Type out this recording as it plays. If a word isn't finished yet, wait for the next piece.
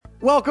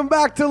Welcome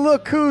back to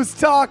Look Who's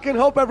Talking.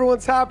 Hope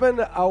everyone's having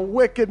a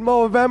wicked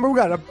Movember. We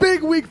got a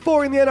big week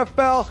 4 in the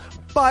NFL.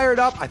 Fired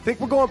up. I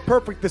think we're going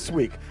perfect this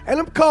week. And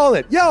I'm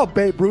calling it. Yo,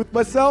 Babe Ruth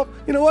myself.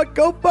 You know what?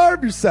 Go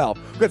farm yourself.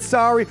 We got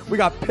sorry. We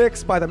got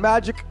picks by the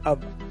magic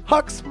of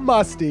Hux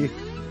Musty.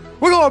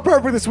 We're going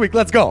perfect this week.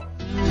 Let's go.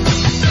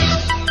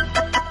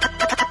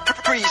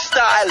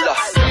 Freestyler.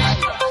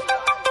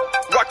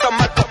 Rock the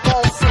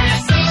microphone.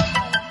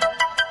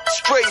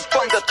 Straight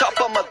from the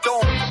top of my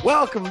dome.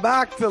 Welcome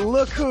back to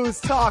Look Who's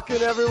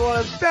Talking,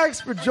 everyone.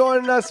 Thanks for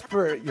joining us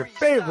for your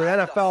favorite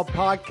NFL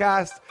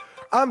podcast.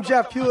 I'm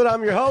Jeff Hewlett.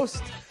 I'm your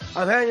host.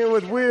 I'm hanging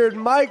with Weird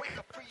Mike.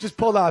 Just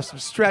pulled off some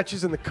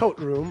stretches in the coat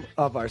room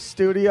of our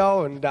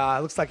studio, and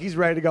it looks like he's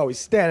ready to go. He's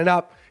standing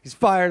up. He's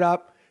fired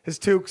up. His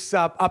toque's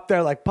up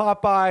there like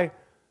Popeye.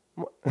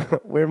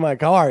 Weird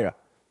Mike, how are you?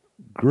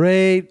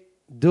 Great.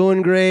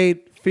 Doing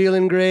great.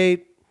 Feeling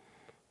great.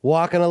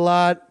 Walking a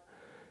lot.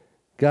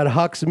 Got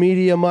Hux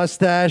Media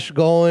mustache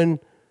going.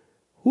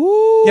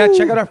 Woo. Yeah,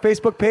 check out our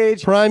Facebook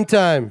page. Prime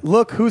time.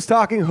 Look Who's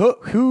Talking.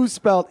 Who's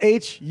spelled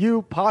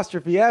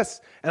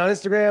H-U-apostrophe-S. And on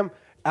Instagram,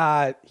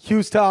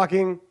 Who's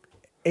Talking,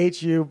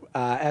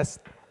 H-U-S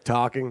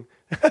Talking.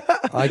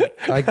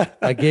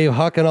 I gave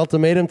Huck an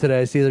ultimatum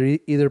today. It's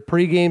either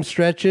pregame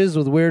stretches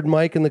with Weird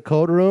Mike in the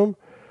coat room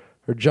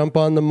or jump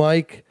on the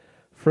mic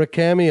for a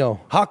cameo.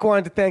 Huck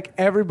wanted to thank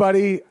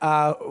everybody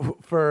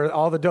for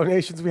all the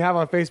donations we have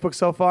on Facebook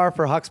so far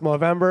for Huck's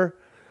Movember.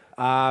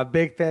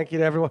 Big thank you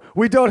to everyone.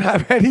 We don't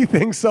have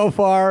anything so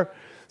far,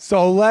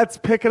 so let's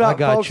pick it up,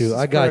 folks.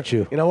 I got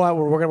you. You know what?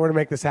 We're going to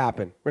make this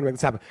happen. We're going to make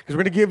this happen because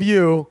we're going to give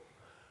you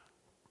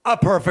a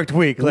perfect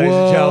week, ladies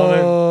and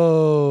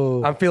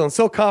gentlemen. I'm feeling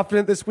so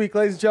confident this week,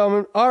 ladies and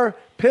gentlemen. Our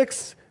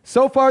picks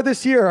so far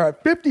this year are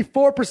at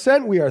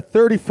 54%. We are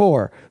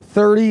 34,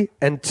 30,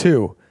 and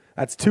 2.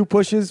 That's 2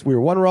 pushes. We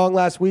were 1 wrong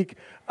last week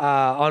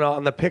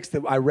on the picks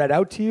that I read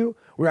out to you.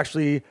 We're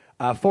actually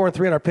 4 and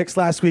 3 on our picks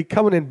last week,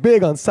 coming in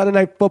big on Sunday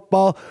Night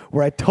Football,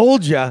 where I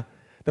told you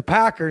the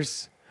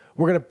Packers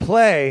were going to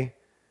play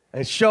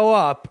and show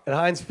up at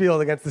Heinz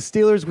Field against the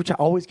Steelers, which I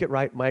always get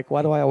right, Mike.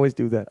 Why do I always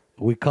do that?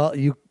 We call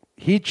you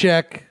heat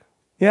check.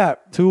 Yeah.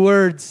 2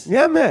 words.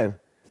 Yeah, man.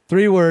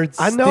 3 words.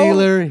 I know.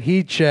 Steeler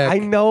heat check. I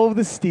know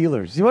the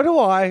Steelers. You wonder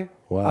why?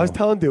 Wow. I was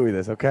telling Dewey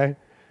this, okay?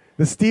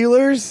 The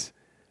Steelers,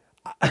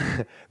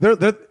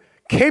 they're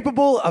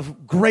capable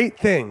of great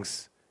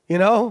things, you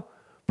know?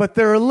 But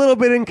they're a little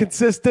bit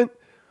inconsistent,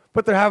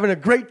 but they're having a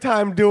great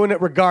time doing it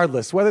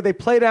regardless. Whether they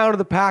play down to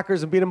the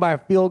Packers and beat them by a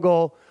field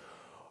goal,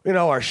 you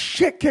know, or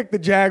shit kick the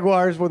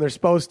Jaguars when they're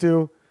supposed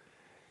to.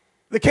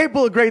 They're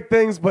capable of great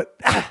things, but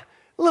a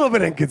little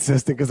bit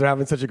inconsistent because they're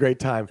having such a great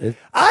time.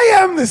 I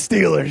am the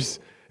Steelers.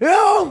 You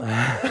know,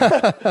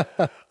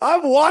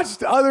 I've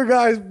watched other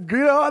guys, you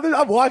know,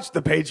 I've watched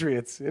the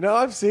Patriots. You know,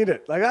 I've seen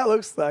it. Like, that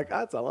looks like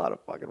that's a lot of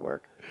fucking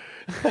work.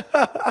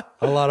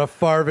 A lot of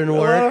farvin' work.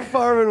 A lot of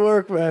farming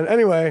work, man.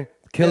 Anyway.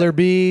 Killer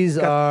Bees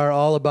are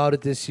all about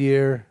it this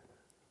year.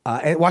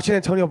 And watching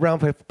Antonio Brown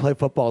play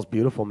football is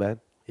beautiful,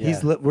 man. Yeah.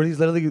 He's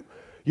literally,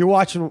 you're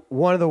watching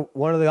one of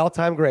the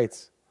all-time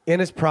greats in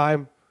his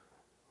prime,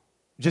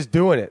 just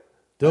doing it.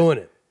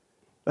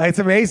 Like, it's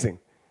amazing.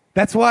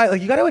 That's why,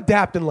 like, you got to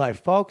adapt in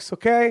life, folks,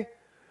 okay?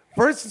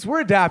 For instance, we're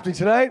adapting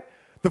tonight.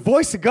 The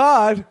voice of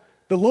God,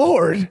 the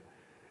Lord,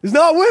 is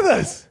not with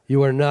us.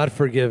 You are not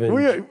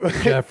forgiven,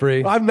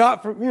 Jeffrey. I'm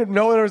not.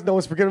 No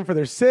one's forgiven for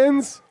their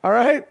sins, all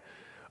right?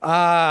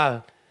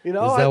 You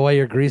know, is that why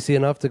you're greasy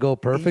enough to go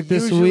perfect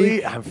this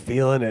week? I'm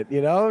feeling it,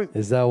 you know?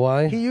 Is that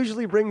why? He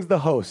usually brings the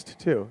host,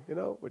 too, you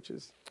know, which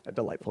is a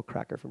delightful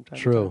cracker from time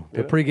to time. True.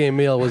 The pregame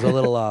meal was a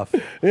little off.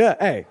 Yeah,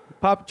 hey,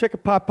 chicken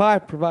pot pie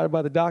provided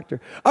by the doctor.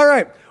 All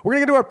right, we're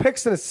going to get to our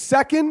picks in a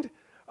second,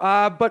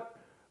 but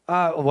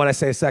when I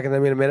say a second, I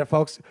mean a minute,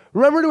 folks.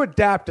 Remember to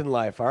adapt in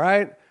life, all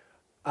right?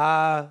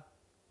 I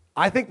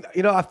think,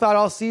 you know, I've thought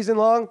all season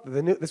long,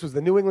 this was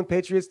the New England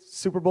Patriots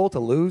Super Bowl to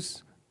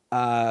lose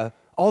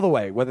all the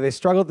way, whether they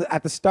struggled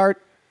at the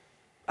start.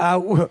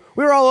 We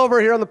were all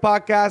over here on the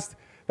podcast.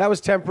 That was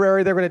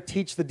temporary. They're going to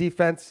teach the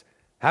defense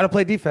how to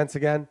play defense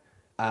again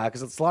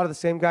because it's a lot of the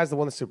same guys that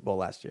won the Super Bowl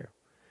last year.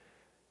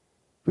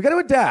 We got to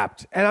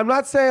adapt. And I'm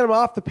not saying I'm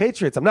off the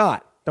Patriots. I'm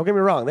not. Don't get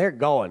me wrong. They're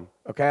going.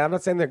 Okay? I'm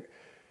not saying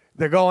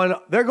they're going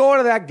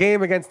to that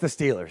game against the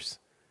Steelers.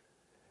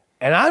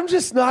 And I'm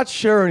just not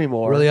sure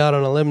anymore. Really out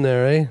on a limb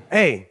there, eh?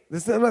 Hey,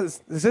 this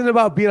isn't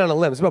about being on a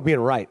limb. It's about being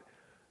right.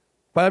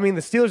 But, I mean,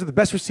 the Steelers are the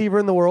best receiver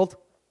in the world.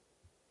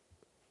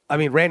 I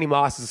mean, Randy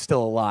Moss is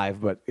still alive,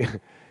 but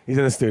he's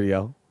in the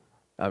studio.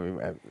 I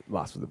mean,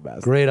 Moss was the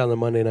best. Great on the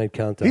Monday Night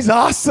Countdown. He's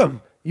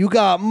awesome. You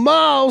got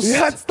Mouse.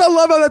 Yeah, I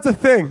love how that's a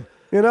thing.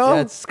 You know?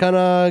 Yeah, it's kind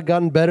of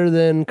gotten better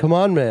than Come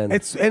On Man.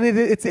 It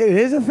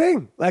is a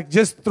thing. Like,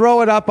 just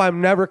throw it up. I'm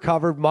never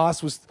covered.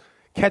 Moss was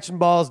catching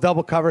balls,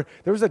 double covered.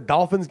 There was a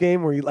Dolphins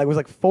game where it was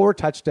like 4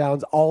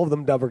 touchdowns, all of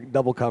them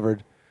double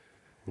covered.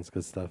 That's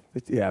good stuff.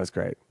 Yeah, it was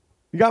great.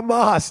 You got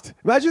mossed.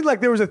 Imagine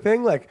like there was a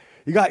thing like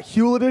you got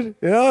Hewletted.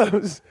 You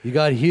know? You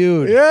got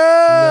Hewed.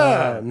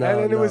 Yeah. No,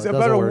 and then it was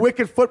about a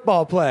wicked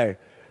football play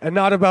and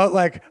not about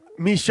like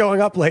me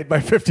showing up late by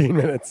 15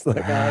 minutes.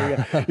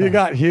 Like, you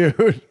got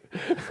huge.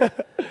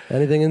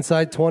 Anything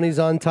inside 20's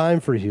on time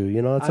for Hugh.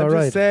 You know, it's all I'm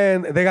right. just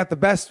saying, they got the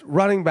best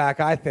running back,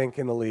 I think,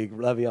 in the league,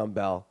 Le'Veon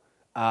Bell.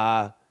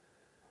 The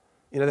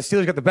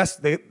Steelers got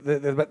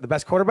the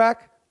best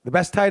quarterback, the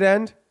best tight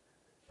end.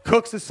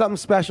 Cooks is something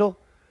special.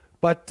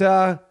 But,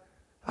 I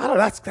don't know,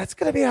 that's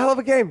going to be a hell of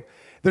a game.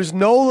 There's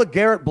no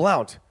LeGarrette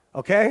Blount,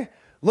 okay?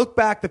 Look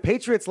back, the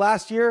Patriots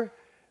last year,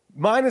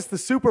 minus the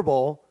Super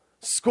Bowl,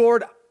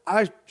 scored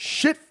a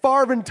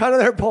shit-farvin' ton of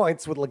their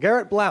points with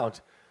LeGarrette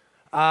Blount.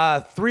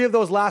 3 of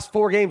those last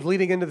 4 games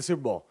leading into the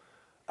Super Bowl,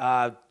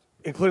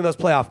 including those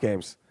playoff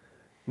games.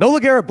 No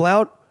LeGarrette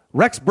Blount.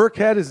 Rex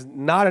Burkhead is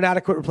not an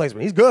adequate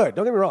replacement. He's good.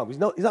 Don't get me wrong. He's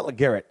not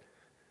LeGarrette.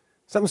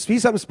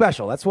 He's something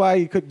special. That's why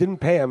you didn't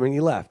pay him and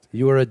he left.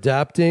 You were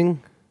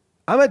adapting.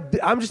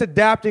 I'm just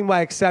adapting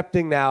by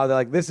accepting now that,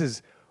 like, this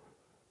is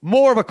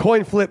more of a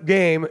coin flip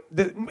game.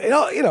 That,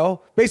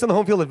 based on the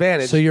home field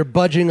advantage. So you're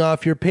budging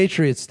off your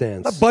Patriots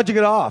stance. I'm budging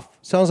it off.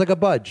 Sounds like a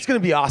budge. It's going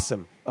to be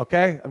awesome.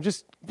 Okay, I'm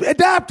just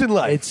adapting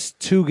life. It's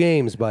 2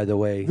 games, by the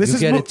way. This you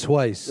is get it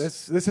twice.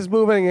 This is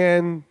moving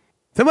in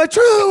to my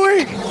truth of the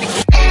week.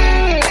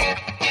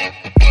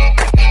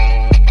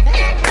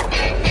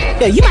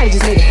 Yo, you might have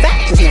just made a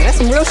fact just now. That's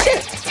some real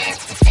shit.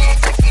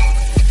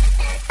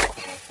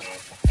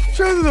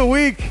 Truth of the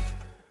week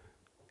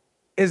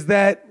is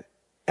that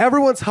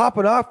everyone's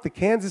hopping off the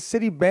Kansas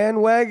City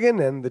bandwagon,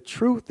 and the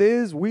truth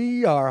is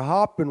we are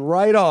hopping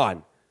right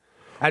on.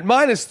 At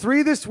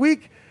 -3 this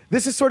week,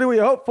 this is sort of what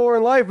you hope for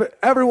in life, but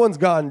everyone's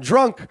gone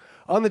drunk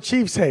on the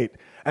Chiefs hate.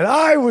 And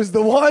I was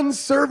the one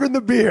serving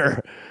the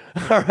beer.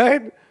 All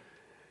right?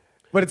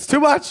 But it's too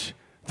much.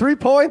 3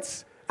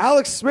 points.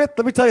 Alex Smith,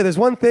 let me tell you, there's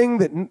one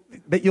thing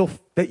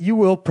that you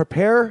will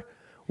prepare,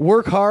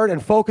 work hard,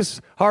 and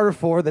focus harder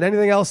for than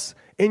anything else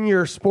in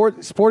your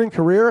sporting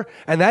career,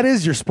 and that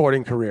is your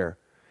sporting career.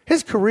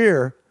 His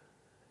career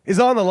is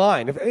on the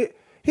line. If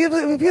he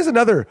has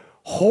another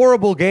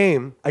horrible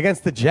game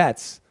against the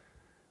Jets,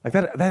 like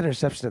that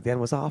interception at the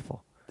end was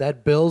awful.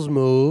 That Bills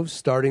move,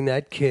 starting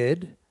that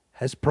kid,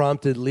 has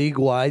prompted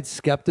league-wide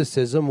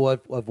skepticism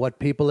of what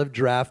people have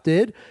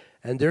drafted,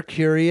 and they're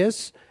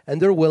curious,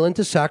 and they're willing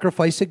to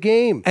sacrifice a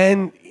game.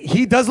 And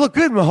he does look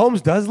good.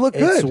 Mahomes does look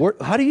good.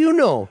 How do you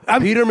know?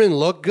 Peterman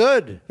looked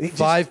good.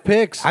 5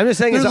 picks. I'm just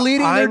saying they're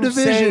leading their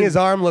division. Saying his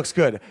arm looks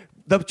good.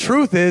 The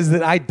truth is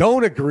that I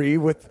don't agree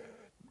with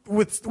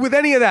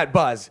any of that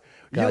buzz.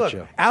 Gotcha.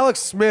 Look, Alex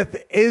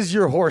Smith is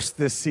your horse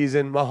this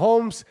season.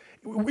 Mahomes,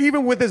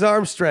 even with his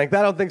arm strength,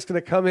 I don't think is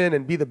going to come in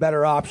and be the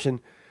better option.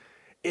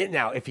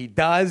 Now, if he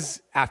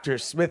does, after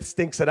Smith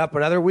stinks it up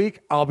another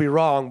week, I'll be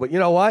wrong. But you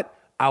know what?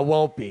 I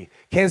won't be.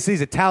 Kansas City's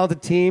a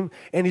talented team.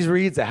 Andy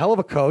Reid's a hell of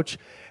a coach.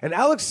 And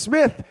Alex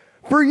Smith,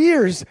 for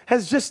years,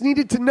 has just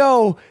needed to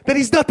know that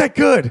he's not that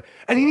good.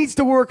 And he needs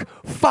to work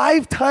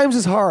 5 times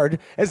as hard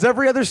as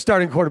every other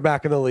starting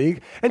quarterback in the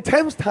league and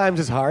 10 times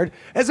as hard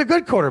as a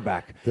good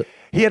quarterback.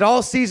 He had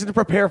all season to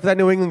prepare for that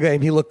New England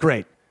game. He looked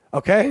great.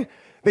 Okay?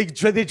 They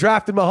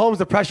drafted Mahomes.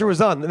 The pressure was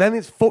on. And then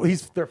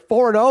they're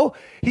 4-0.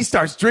 He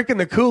starts drinking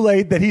the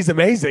Kool-Aid that he's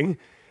amazing.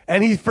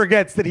 And he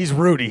forgets that he's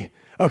Rudy.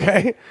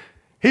 Okay?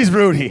 He's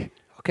Rudy.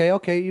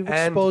 Okay. You've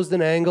exposed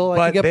an angle.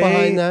 I can get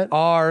behind that.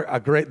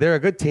 They're a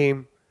good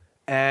team,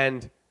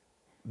 and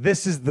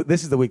this is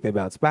the week they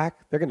bounce back.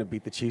 They're going to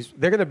beat the Chiefs.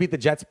 They're going to beat the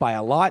Jets by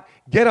a lot.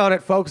 Get on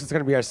it, folks. It's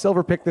going to be our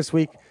silver pick this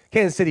week.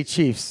 Kansas City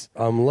Chiefs.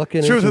 I'm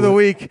looking. Truth of the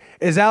week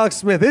is Alex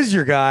Smith is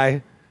your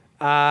guy,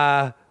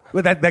 but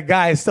that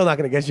guy is still not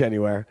going to get you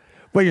anywhere.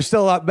 But you're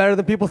still a lot better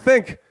than people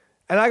think,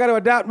 and I got to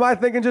adapt my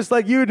thinking just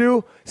like you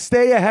do.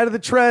 Stay ahead of the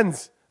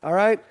trends. All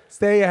right,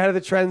 stay ahead of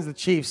the trends. The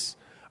Chiefs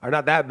are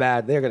not that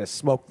bad. They're going to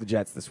smoke the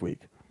Jets this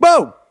week.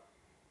 Boom!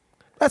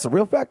 That's a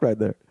real fact right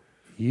there.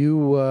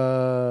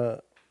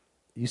 You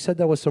said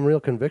that with some real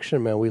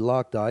conviction, man. We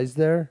locked eyes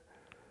there.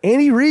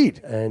 Andy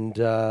Reid. And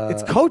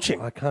it's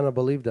coaching. I kind of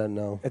believe that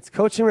now. It's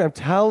coaching. I'm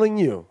telling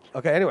you.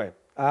 Okay, anyway.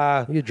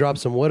 You dropped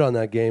some wood on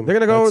that game. They're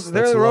going to go.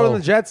 They're on the road on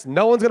the Jets.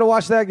 No one's going to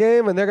watch that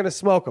game, and they're going to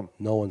smoke them.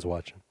 No one's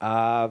watching.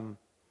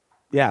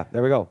 Yeah,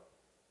 there we go.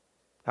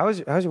 How's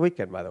your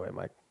weekend, by the way,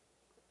 Mike?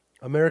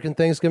 American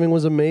Thanksgiving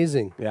was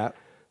amazing. Yeah.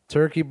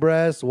 Turkey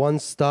breast, 1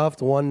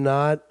 stuffed, 1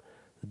 not.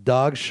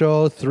 Dog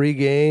show, 3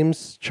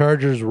 games.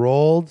 Chargers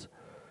rolled.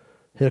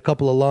 Hit a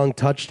couple of long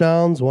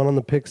touchdowns, 1 on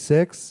the pick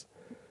 6.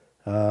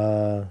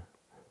 Shout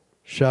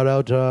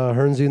out to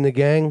Hernsey and the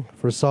gang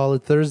for a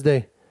solid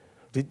Thursday.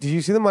 Did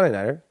you see the Monday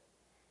Nighter?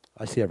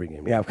 I see every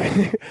game. Yeah.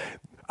 Okay.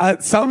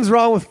 Something's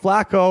wrong with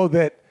Flacco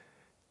that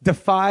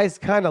defies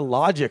kind of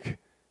logic.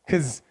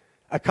 Because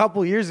a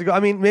couple years ago,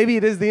 I mean, maybe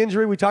it is the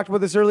injury. We talked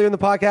about this earlier in the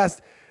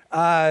podcast.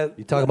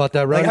 You talk about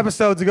that, right? Like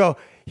episodes ago.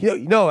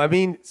 I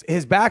mean,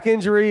 his back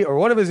injury or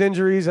one of his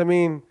injuries, I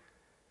mean,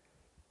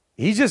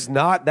 he's just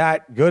not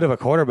that good of a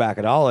quarterback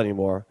at all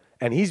anymore.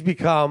 And he's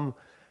become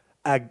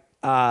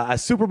a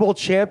Super Bowl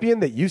champion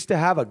that used to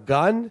have a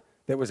gun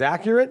that was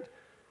accurate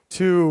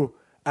to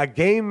a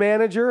game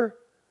manager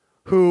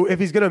who, if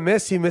he's going to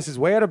miss, he misses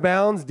way out of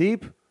bounds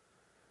deep.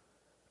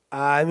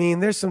 I mean,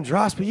 there's some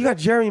drops, but you got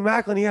Jeremy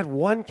Maclin. He had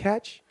one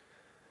catch.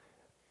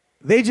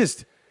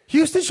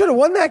 Houston should have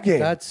won that game.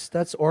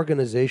 That's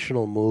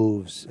organizational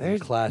moves and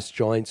class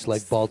joints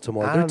like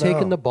Baltimore. I They're don't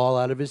taking know. the ball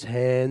out of his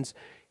hands.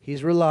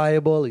 He's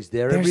reliable. He's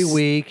there every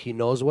week. He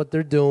knows what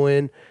they're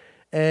doing.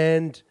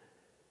 And,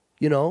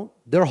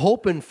 they're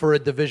hoping for a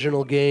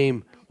divisional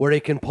game where they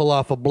can pull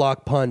off a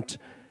block punt.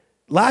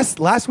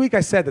 Last week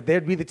I said that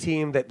they'd be the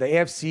team that the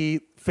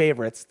AFC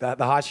favorites, the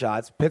hot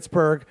shots,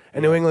 Pittsburgh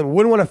and New England,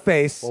 wouldn't want to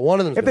face Well, one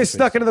of them's if gonna they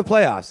stuck face into the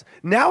playoffs.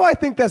 Now I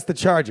think that's the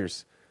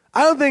Chargers.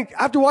 I don't think,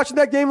 after watching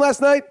that game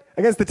last night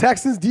against the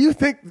Texans, do you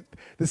think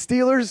the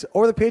Steelers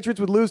or the Patriots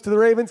would lose to the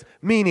Ravens?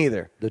 Me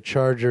neither. The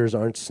Chargers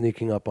aren't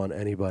sneaking up on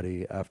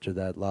anybody after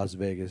that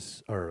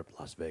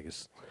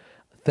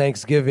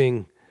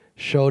Thanksgiving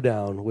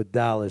showdown with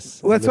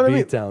Dallas. Well, that's in what the I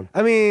mean. beatdown.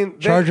 I mean,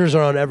 Chargers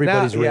are on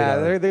everybody's now, radar. Yeah,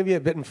 they're going to be a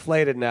bit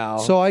inflated now.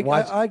 So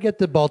I get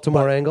the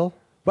Baltimore angle.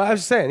 But I was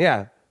just saying,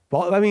 yeah.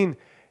 I mean,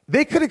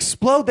 they could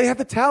explode. They have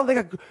the talent. They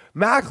got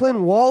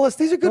Maclin, Wallace.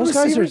 These are good Those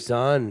receivers. guys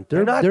are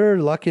done. not- They're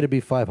lucky to be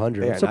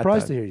 500. They I'm are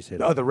surprised not to done. hear you say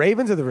that. Oh, the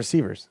Ravens or the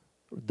receivers?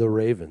 The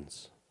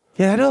Ravens.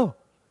 Yeah, I know.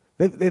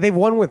 They've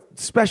won with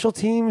special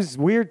teams,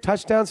 weird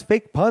touchdowns,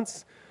 fake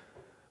punts.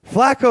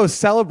 Flacco's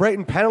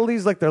celebrating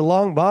penalties like they're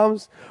long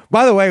bombs.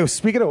 By the way,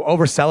 speaking of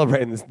over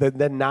celebrating,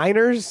 the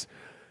Niners,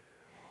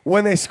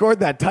 when they scored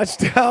that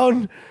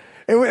touchdown,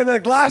 and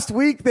like last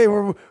week they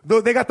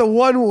got the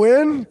one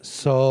win.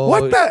 So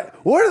What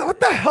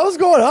the hell's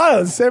going on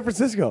in San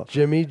Francisco?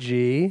 Jimmy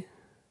G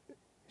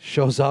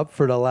shows up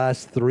for the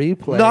last 3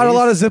 plays. Not a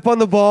lot of zip on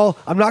the ball.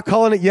 I'm not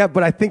calling it yet,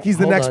 but I think he's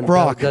the Hold next on,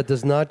 Brock. That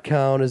does not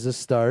count as a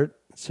start.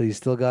 So you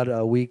still got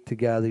a week to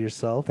gather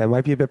yourself. That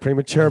might be a bit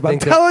premature, but I'm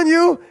think that- telling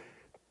you,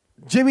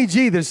 Jimmy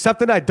G, there's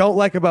something I don't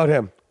like about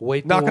him.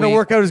 Wait Not the going to week-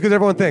 work out as good as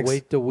everyone thinks.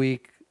 Wait the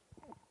week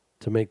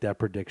to make that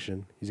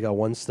prediction. He's got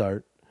 1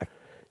 start.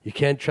 You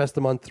can't trust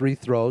him on 3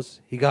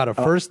 throws. He got a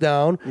first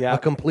down, Yeah. a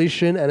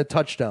completion, and a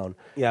touchdown.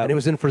 Yeah. And he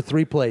was in for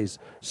 3 plays.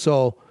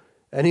 So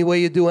any way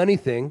you do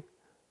anything,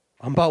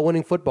 I'm about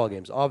winning football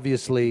games.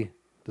 Obviously,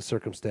 the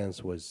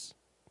circumstance was,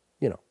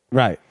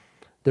 Right.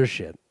 they're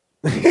shit.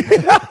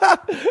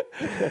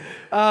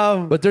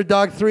 But they're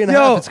dog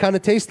 3.5. It's kind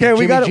of tasty.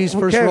 Okay, Jimmy G's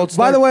first road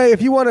start. By the way,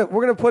 if you want to,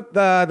 we're going to put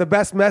the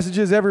best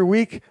messages every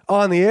week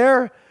on the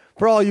air.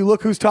 For all you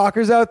Look Who's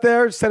Talkers out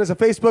there, send us a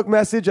Facebook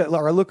message at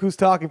our Look Who's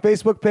Talking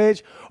Facebook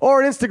page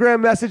or an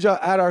Instagram message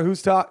at our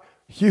Who's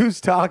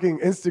Talking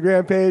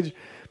Instagram page.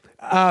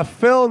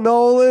 Phil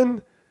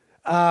Nolan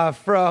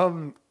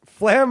from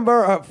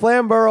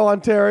Flamborough,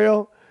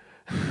 Ontario.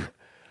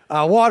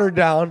 Watered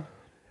down.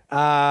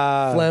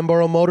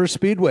 Flamborough Motor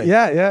Speedway.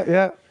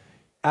 Yeah.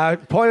 I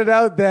pointed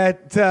out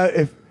that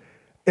if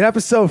in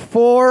episode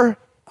 4,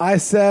 I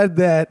said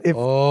that if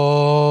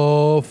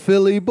Oh,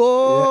 Philly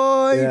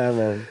boy. yeah,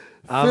 man.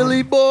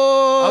 Philly boy.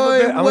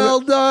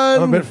 I'm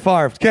done. a bit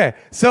farved. Okay,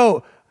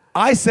 so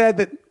I said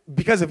that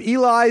because of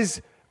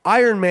Eli's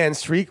Iron Man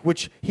streak,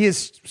 which he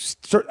has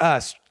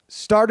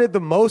started the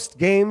most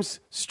games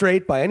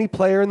straight by any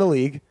player in the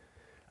league,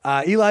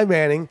 Eli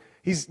Manning,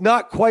 he's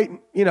not quite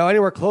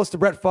anywhere close to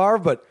Brett Favre,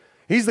 but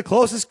he's the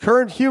closest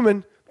current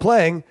human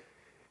playing.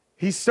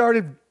 He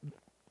started,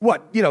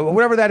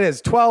 whatever that is,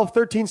 12,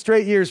 13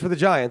 straight years for the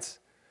Giants,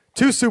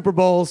 2 Super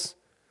Bowls,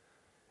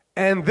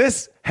 and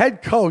this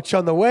head coach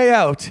on the way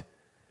out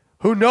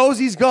who knows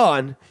he's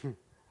gone, or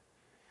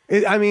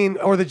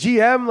the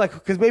GM,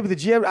 because maybe the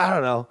GM, I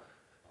don't know,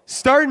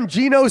 starting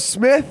Geno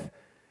Smith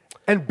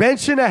and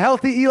benching a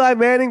healthy Eli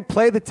Manning.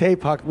 Play the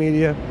tape, Huck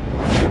Media.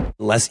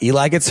 Unless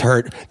Eli gets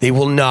hurt, they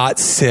will not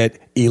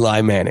sit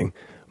Eli Manning.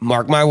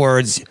 Mark my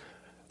words,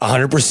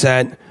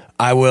 100%.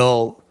 I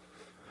will.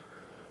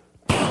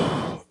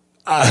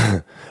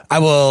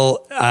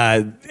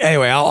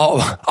 Anyway,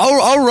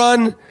 I'll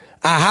run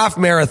a half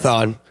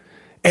marathon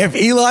if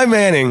Eli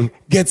Manning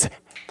gets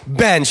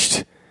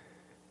benched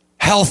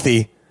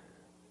healthy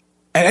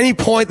at any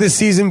point this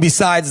season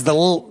besides the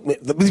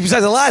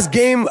last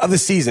game of the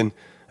season.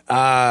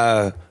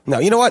 No,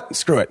 you know what?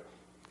 Screw it.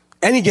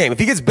 Any game. If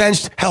he gets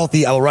benched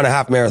healthy, I will run a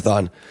half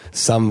marathon.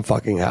 Some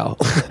fucking how.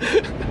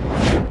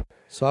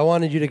 So I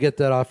wanted you to get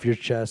that off your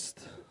chest.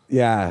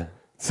 Yeah.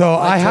 So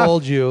I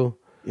told you.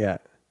 Yeah.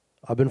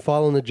 I've been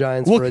following the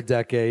Giants for a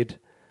decade.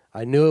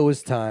 I knew it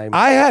was time.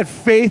 I had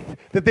faith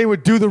that they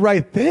would do the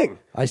right thing.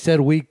 I said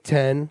week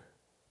 10.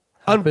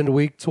 Happened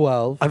week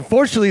 12.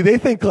 Unfortunately, they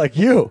think like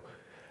you.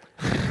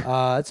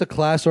 It's a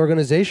class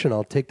organization.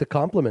 I'll take the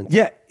compliment.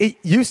 Yeah, it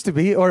used to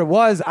be, or it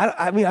was.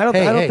 I don't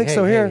think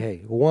so here.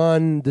 Hey,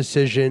 one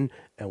decision,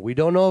 and we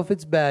don't know if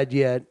it's bad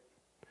yet.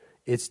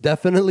 It's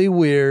definitely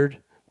weird.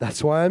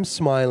 That's why I'm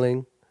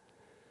smiling.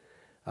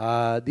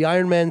 The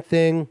Iron Man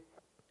thing,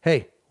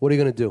 hey, what are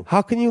you going to do?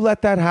 How can you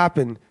let that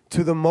happen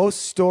to the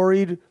most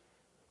storied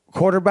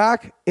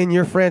quarterback in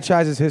your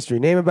franchise's history?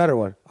 Name a better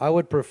one. I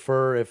would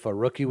prefer if a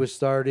rookie was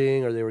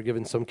starting or they were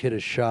giving some kid a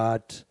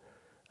shot.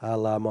 a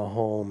la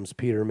Mahomes,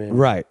 Peterman.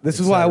 Right. This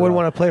is why I wouldn't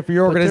want to play for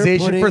your But they're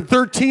organization for putting-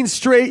 13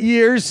 straight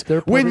years.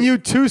 They're Win putting- you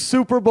 2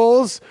 Super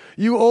Bowls,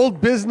 you old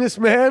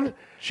businessman.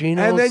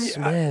 Geno and then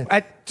Smith.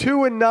 at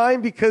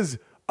 2-9 because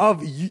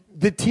of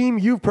the team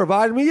you've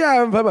provided me. Yeah, I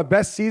haven't had my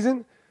best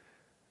season.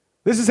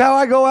 This is how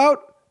I go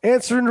out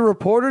answering to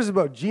reporters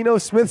about Geno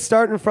Smith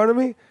starting in front of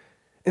me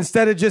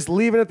instead of just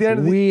leaving at the end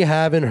of the. We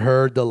haven't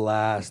heard the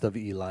last of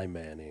Eli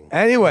Manning.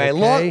 Anyway,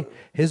 Okay?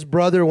 His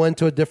brother went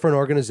to a different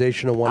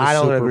organization and won a I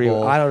don't Super agree with-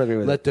 Bowl. I don't agree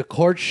with Let the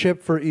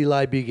courtship for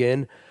Eli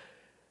begin.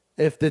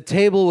 If the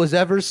table was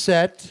ever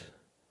set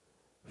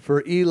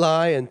for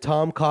Eli and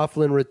Tom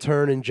Coughlin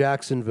return in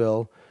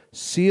Jacksonville,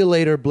 see you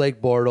later,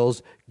 Blake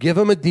Bortles. Give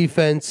him a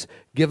defense.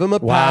 Give him a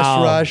pass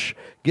Wow. rush.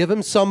 Give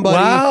him somebody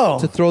Wow.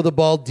 to throw the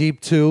ball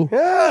deep to.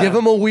 Yeah. Give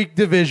him a weak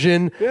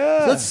division.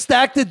 Yeah. Let's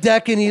stack the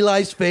deck in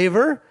Eli's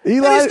favor.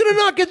 Eli- and he's going to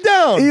knock it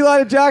down. Eli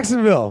to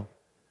Jacksonville.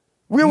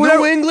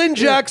 New England,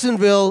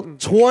 Jacksonville,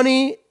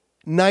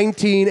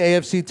 2019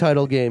 AFC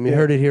title game. You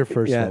heard it here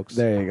first, Yeah, folks.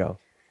 there you go.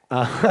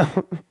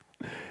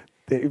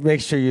 Make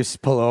sure you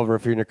pull over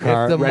if you're in your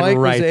car. If the and mic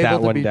was write that able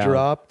to one be down.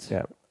 dropped,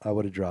 Yeah. I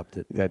would have dropped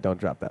it. Yeah, don't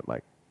drop that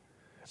mic.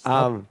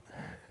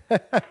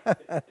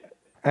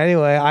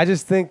 Anyway, I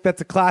just think that's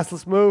a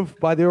classless move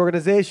by the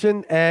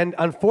organization, and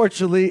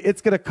unfortunately,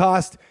 it's going to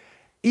cost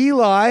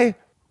Eli,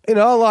 a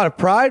lot of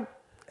pride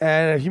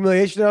and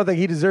humiliation. I don't think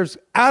he deserves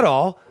at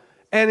all,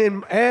 and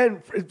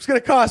it's going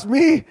to cost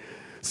me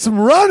some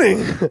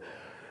running.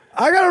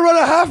 I got to run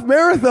a half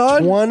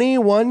marathon.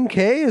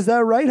 21K, is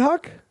that right,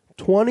 Huck?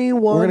 21K.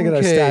 We're going to get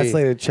our stats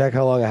later to check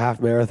how long a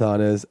half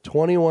marathon is.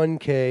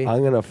 21K. I'm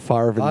going to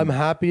farve. I'm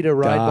happy to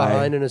ride die.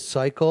 behind in a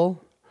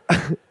cycle.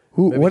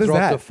 Who? Maybe What is throw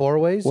up that? the four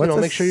ways. What's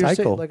a Make sure you're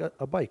cycle? safe, like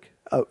a bike.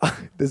 Oh,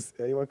 does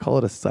anyone call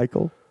it a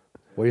cycle?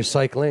 Where you're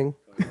cycling.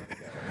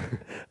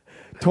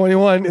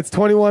 21. It's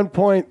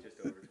 21.09.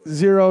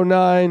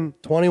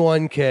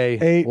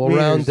 21K. We'll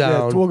round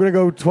down. Yeah, we're gonna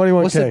go 21K.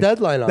 What's the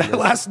deadline on That this?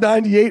 last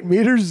 98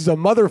 meters is a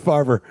mother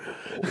farver.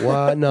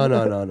 What?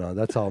 No.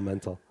 That's all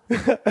mental.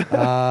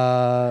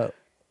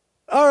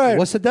 All right.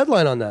 What's the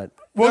deadline on that?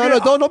 We're No,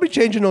 gonna- don't be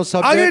changing no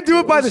subject. I'm gonna do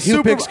it by the Hugh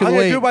Super. picks can I'm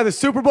gonna wait. do it by the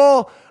Super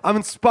Bowl. I'm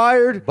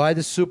inspired By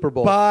the Super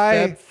Bowl.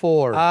 by Feb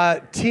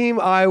 4. Team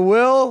I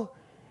Will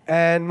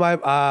and my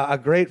a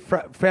great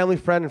family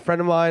friend and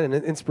friend of mine and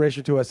an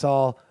inspiration to us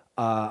all.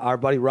 Our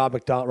buddy Robbie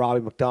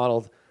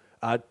McDonald.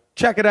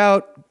 Check it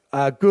out.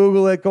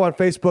 Google it. Go on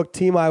Facebook.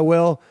 Team I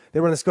Will. They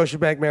run the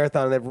Scotiabank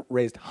Marathon and they've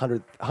raised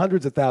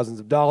hundreds of thousands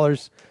of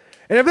dollars.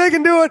 And if they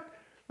can do it,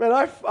 man,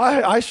 I'm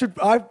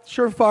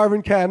sure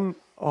Farvin can.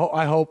 Oh,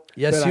 I hope.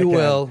 Yes, that I you can.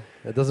 will.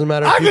 It doesn't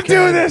matter if I you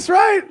can do this,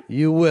 right?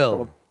 You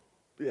will.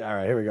 Yeah, all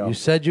right, here we go. You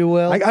said you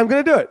will. I'm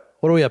going to do it.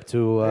 What are we up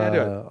to? Yeah,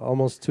 do it.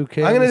 Almost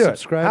 2K I'm going to do it. Half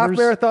subscribers.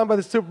 marathon by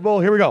the Super Bowl.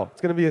 Here we go.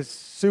 It's going to be a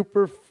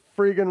super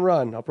freaking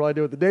run. I'll probably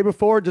do it the day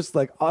before, just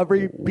like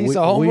every piece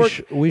of homework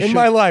in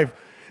my life.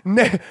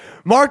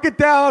 Mark it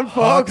down,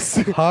 folks.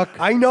 Huck.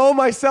 I know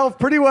myself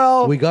pretty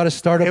well. We got to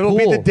start a It'll pool.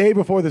 be the day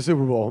before the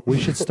Super Bowl. We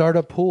should start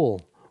a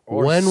pool.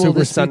 Or When will Super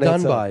this Sunday be done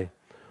itself. by?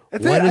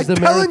 That's When it. is the I'm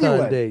telling you marathon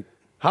when. date?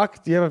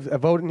 Huck, do you have a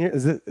vote in here?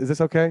 Is this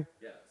okay?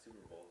 Yeah, Super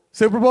Bowl.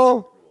 Super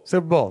Bowl?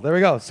 Super Bowl. There we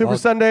go. Super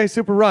Sunday,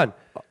 Super Run.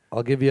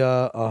 I'll give you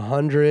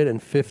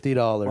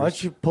 $150. Why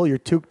don't you pull your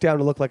toque down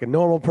to look like a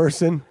normal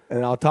person,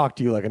 and I'll talk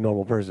to you like a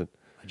normal person.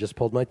 I just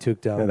pulled my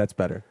toque down. Yeah, that's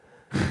better.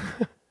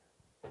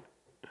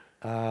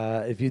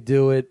 If you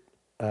do it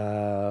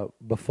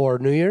before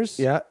New Year's,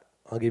 Yeah.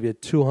 I'll give you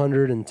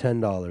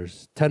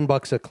 $210.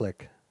 $10 a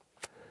click.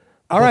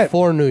 All right.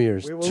 Before New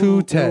Year's, We will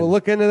 $210.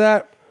 look into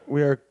that.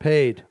 We are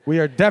paid. We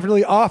are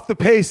definitely off the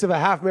pace of a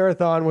half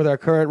marathon with our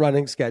current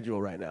running schedule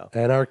right now.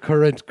 And our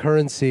current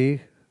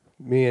currency,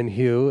 me and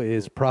Hugh,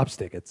 is props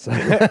tickets.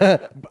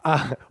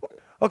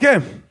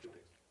 Okay.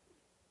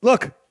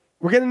 Look,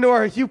 we're getting into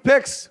our Hugh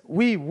picks.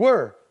 We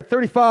were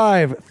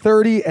 35,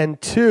 30,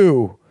 and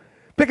 2.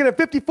 Picking at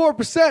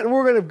 54%, and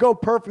we're going to go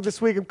perfect this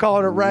week. I'm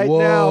calling it right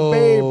now.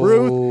 Babe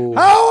Ruth,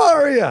 how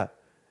are you?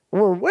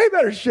 We're in way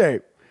better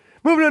shape.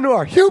 Moving into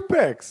our Hugh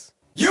picks.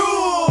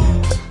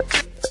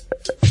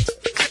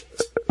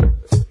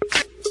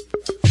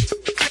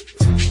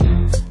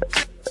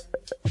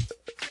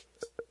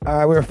 All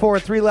right, we were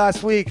 4-3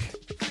 last week.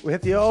 We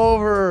hit the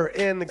over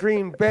in the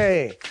Green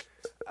Bay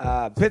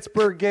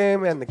Pittsburgh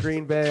game and the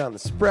Green Bay on the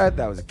spread.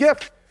 That was a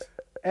gift.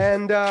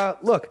 And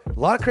look, a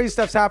lot of crazy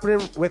stuff's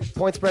happening with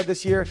point spread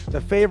this year.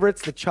 The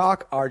favorites, the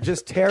chalk, are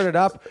just tearing it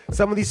up.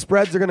 Some of these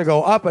spreads are going to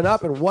go up and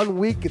up. And 1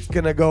 week, it's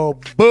going to go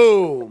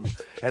boom.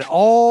 And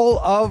all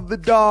of the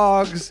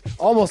dogs,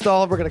 almost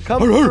all of them, are going to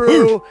come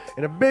through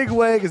in a big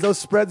way because those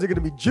spreads are going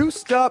to be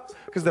juiced up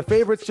because the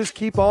favorites just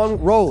keep on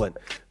rolling.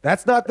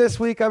 That's not this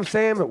week, I'm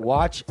saying, but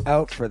watch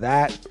out for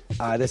that.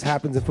 This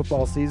happens in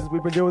football seasons.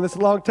 We've been doing this a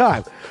long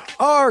time.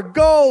 Our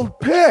gold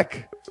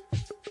pick.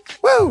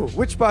 Woo!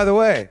 Which, by the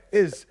way,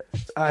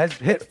 has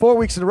hit 4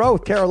 weeks in a row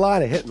with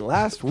Carolina hitting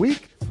last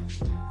week.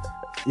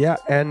 Yeah,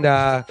 and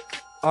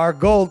our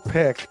gold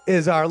pick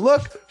is our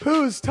Look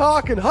Who's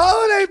Talking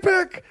holiday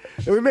pick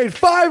that we made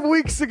 5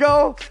 weeks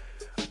ago.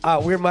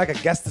 Weird Mike, I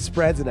guessed the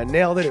spreads and I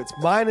nailed it. It's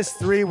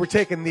 -3. We're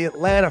taking the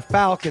Atlanta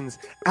Falcons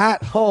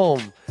at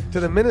home to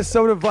the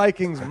Minnesota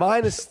Vikings.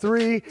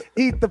 -3.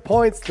 Eat the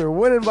points. They're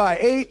winning by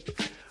 8.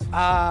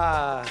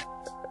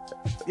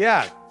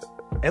 Yeah.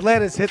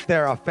 Atlanta's hit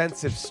their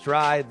offensive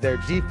stride. Their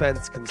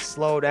defense can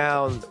slow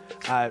down.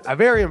 A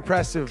very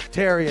impressive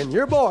Terry and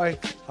your boy.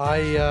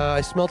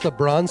 I smelt a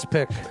bronze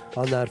pick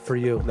on that for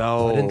you.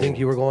 No. I didn't think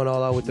you were going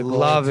all out with the gold.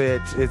 Love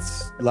it.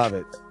 Love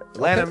it.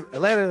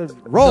 Atlanta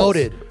rolls.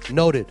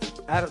 Noted.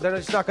 They're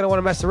just not going to want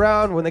to mess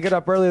around. When they get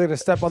up early, they're going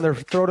to step on their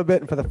throat a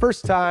bit. And for the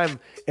first time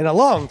in a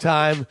long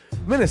time,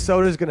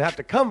 Minnesota's going to have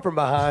to come from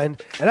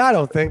behind. And I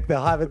don't think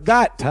they'll have it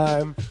that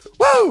time.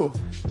 Woo!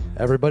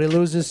 Everybody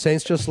loses.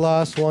 Saints just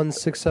lost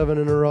 6-7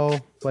 in a row.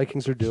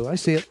 Vikings are due. I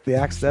see it. The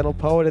accidental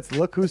poet. It's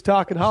Look Who's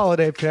Talking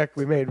holiday pick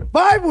we made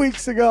 5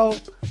 weeks ago.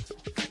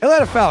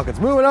 Atlanta Falcons.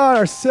 Moving on.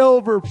 Our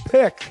silver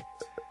pick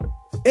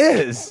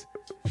is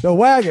the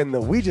wagon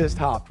that we just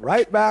hopped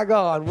right back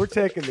on. We're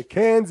taking the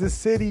Kansas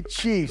City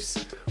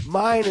Chiefs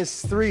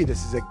 -3.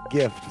 This is a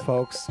gift,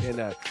 folks, in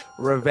a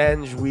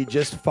revenge we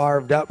just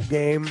farved up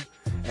game.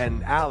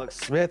 And Alex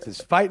Smith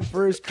is fighting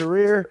for his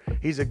career.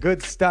 He's a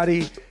good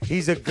study.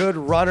 He's a good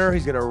runner.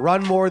 He's going to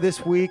run more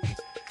this week.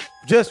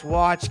 Just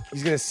watch.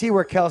 He's going to see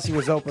where Kelsey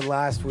was open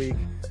last week.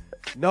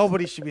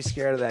 Nobody should be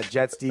scared of that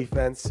Jets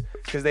defense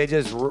because they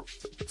just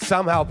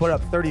somehow put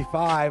up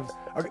 35.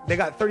 They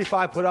got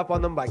 35 put up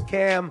on them by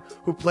Cam,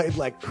 who played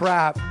like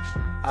crap.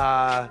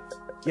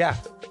 Yeah.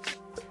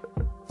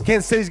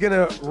 Kansas City's going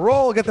to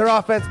roll, get their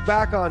offense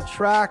back on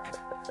track.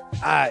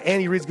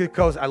 Andy Reid's good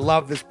coach. I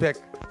love this pick.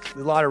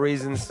 There's a lot of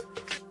reasons.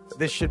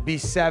 This should be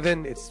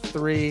 7. It's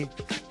 3.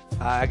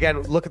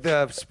 Again, look at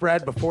the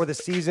spread before the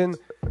season.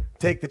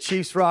 Take the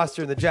Chiefs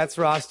roster and the Jets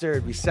roster.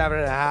 It'd be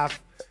 7.5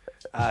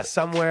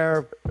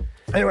 somewhere.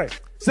 Anyway,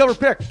 silver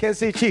pick. Kansas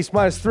City Chiefs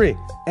 -3.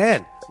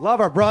 And love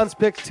our bronze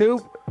pick too.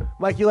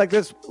 Mike, you like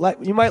this?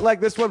 You might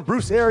like this one.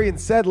 Bruce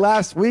Arians said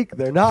last week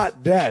they're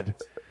not dead.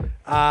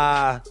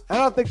 I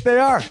don't think they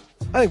are.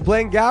 I think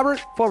Blaine Gabbert,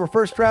 former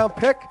first-round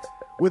pick,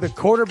 with a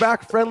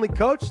quarterback-friendly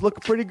coach, look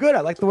pretty good.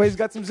 I like the way he's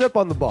got some zip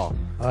on the ball.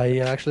 I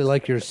actually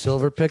like your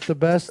silver pick the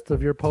best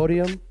of your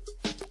podium.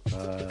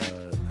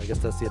 I guess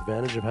that's the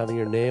advantage of having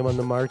your name on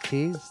the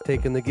marquees,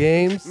 taking the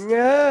games.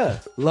 Yeah.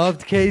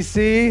 Loved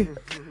KC.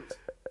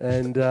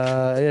 And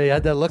yeah, you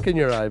had that look in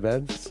your eye,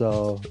 man.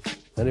 So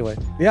anyway,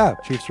 Yeah.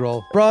 Chiefs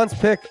roll. Bronze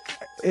pick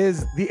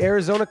is the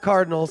Arizona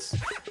Cardinals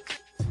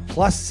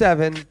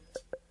 +7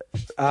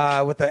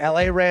 with the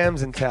LA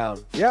Rams in town.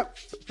 Yep.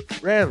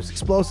 Rams,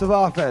 explosive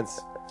offense.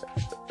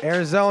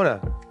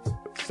 Arizona,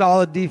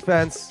 solid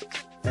defense.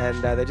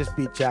 And they just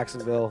beat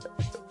Jacksonville.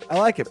 I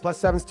like it.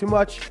 +7's too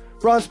much.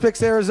 Bronze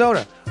picks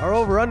Arizona. Our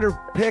over-under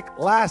pick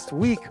last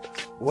week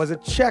was a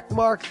check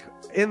mark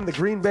in the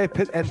Green Bay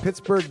and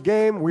Pittsburgh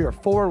game. We are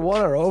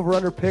 4-1. Our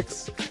over-under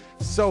picks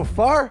so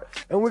far.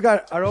 And we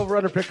got our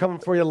over-under pick coming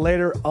for you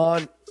later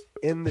on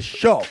in the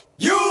show.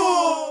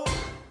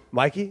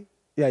 Mikey?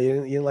 Yeah, you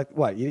didn't like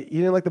what? You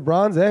didn't like the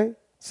bronze, eh?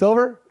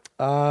 Silver?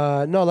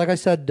 No, like I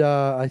said,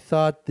 I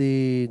thought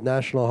the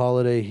national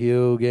holiday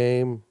hue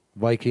game,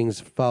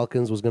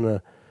 Vikings-Falcons, was going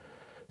to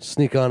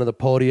sneak onto the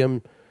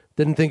podium.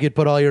 Didn't think you'd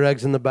put all your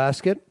eggs in the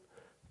basket,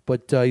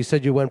 but you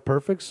said you went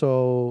perfect,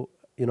 so,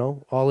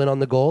 all in on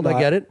the gold. I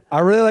get it. I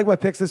really like my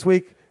picks this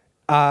week.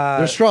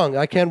 They're strong.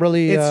 I can't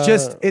really...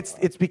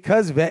 It's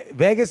because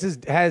Vegas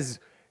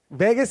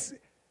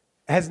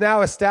has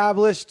now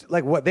established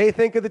like what they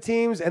think of the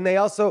teams, and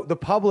the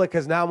public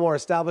has now more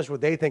established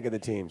what they think of the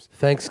teams.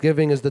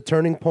 Thanksgiving is the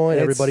turning point.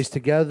 Everybody's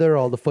together.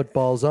 All the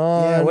football's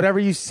on. Yeah, whatever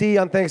you see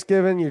on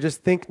Thanksgiving, you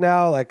just think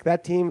now like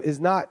that team is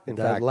not in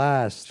that fact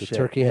last the shit.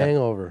 turkey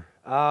hangover.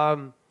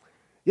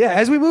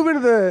 As we move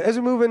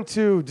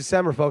into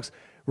December, folks,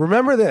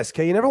 remember this,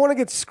 okay? You never want to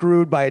get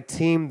screwed by a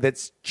team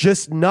that's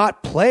just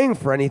not playing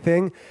for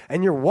anything,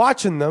 and you're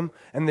watching them,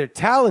 and they're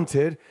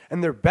talented,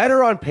 and they're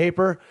better on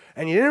paper,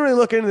 and you didn't really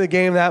look into the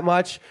game that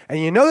much, and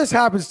you know this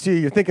happens to you.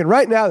 You're thinking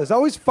right now, this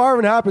always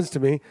farming happens to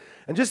me,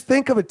 and just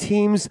think of a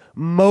team's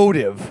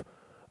motive,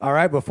 all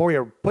right, before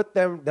you put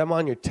them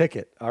on your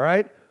ticket, all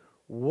right?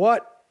 Why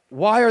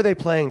are they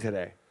playing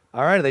today?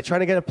 All right, are they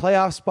trying to get a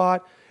playoff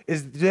spot? Do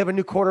they have a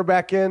new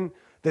quarterback in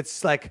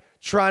that's like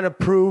trying to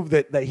prove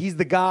that he's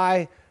the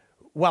guy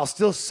while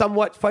still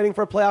somewhat fighting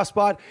for a playoff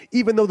spot,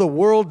 even though the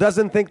world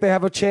doesn't think they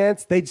have a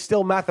chance, they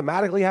still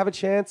mathematically have a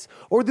chance?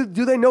 Or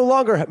do they no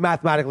longer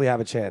mathematically have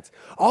a chance?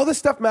 All this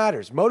stuff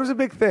matters. Motive's a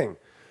big thing.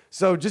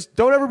 So just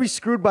don't ever be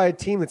screwed by a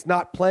team that's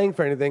not playing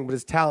for anything but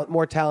is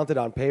more talented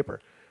on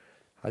paper.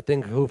 I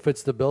think who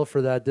fits the bill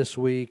for that this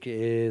week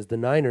is the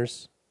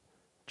Niners,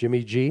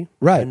 Jimmy G.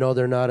 Right. I know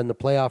they're not in the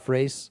playoff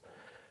race,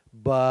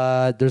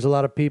 but there's a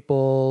lot of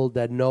people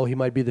that know he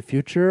might be the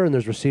future, and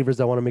there's receivers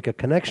that want to make a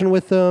connection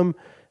with him,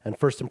 and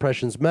first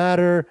impressions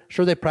matter.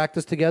 Sure, they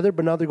practice together,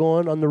 but now they're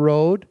going on the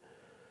road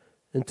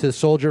into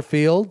Soldier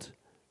Field.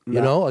 I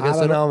don't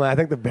know, man. I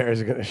think the Bears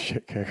are going to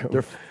shit kick them.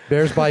 They're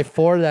Bears by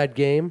 4 that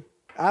game.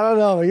 I don't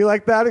know. You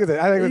like that? 'Cause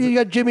I think it's, You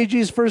got Jimmy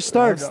G's first I'm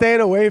start.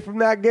 staying away from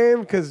that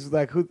game because,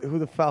 like, who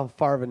the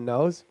Farvin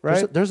knows,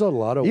 right? There's a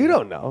lot of you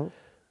don't know.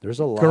 There's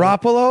a lot.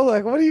 Garoppolo,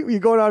 like, what are you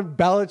going on?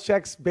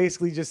 Belichick's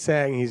basically just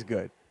saying he's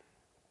good.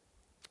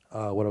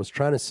 What I was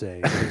trying to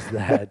say is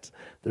that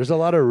there's a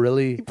lot of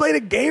really. He played a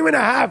game and a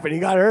half and he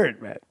got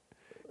hurt, man.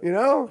 You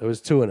know, It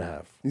was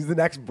 2.5. he's the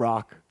next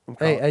Brock.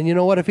 Hey, and you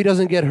know what? If he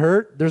doesn't get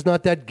hurt, there's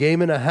not that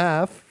game and a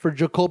half for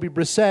Jacoby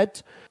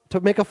Brissett to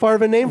make a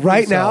Favre name for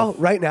Right himself.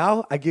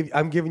 now,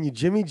 I'm giving you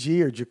Jimmy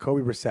G or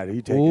Jacoby Brissett. Who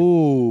you taking?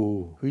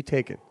 Ooh. Who you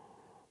taking?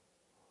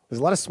 There's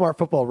a lot of smart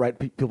football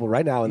people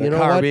right now in the You know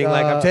car what? being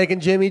like, I'm taking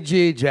Jimmy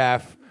G,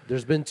 Jeff.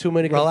 There's been too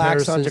many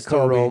Relax on comparisons to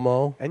Jacoby.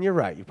 Romo. And you're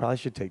right. You probably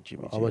should take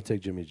Jimmy G. I'm going to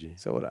take Jimmy G.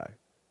 So would I.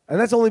 And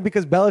that's only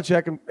because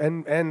Belichick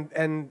and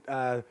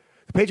the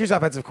Patriots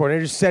offensive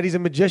coordinator said he's a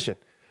magician.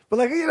 But,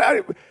 like, you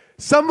know,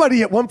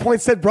 somebody at one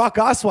point said Brock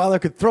Osweiler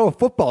could throw a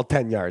football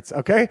 10 yards,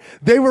 okay?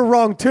 They were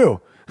wrong, too.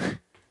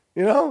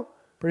 You know?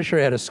 Pretty sure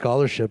he had a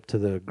scholarship to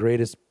the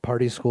greatest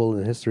party school in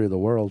the history of the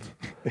world,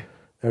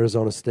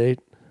 Arizona State.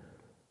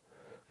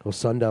 Go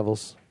Sun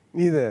Devils.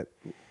 Yeah,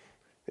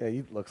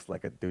 he looks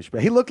like a douchebag.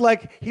 He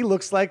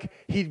looks like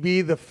he'd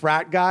be the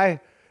frat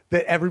guy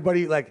that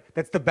everybody, like,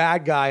 that's the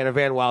bad guy in a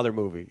Van Wilder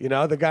movie. You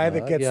know, the guy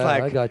that gets yeah,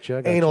 I got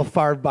you. anal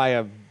farted by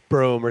a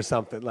broom or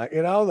something. Like,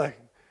 you know, like,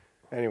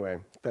 anyway,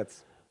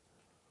 that's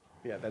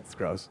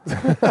gross.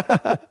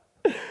 All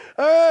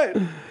right.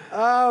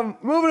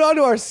 Moving on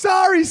to our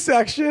sorry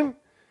section.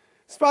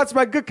 Sponsored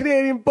by good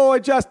Canadian boy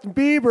Justin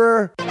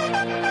Bieber.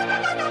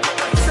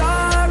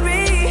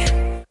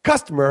 Sorry.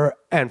 Customer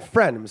and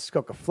friend of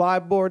Muskoka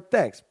Flyboard.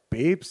 Thanks,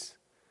 Beeps.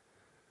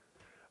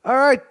 All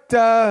right.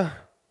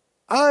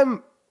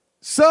 I'm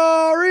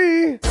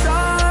sorry.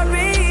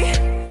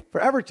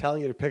 Forever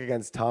telling you to pick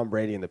against Tom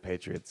Brady and the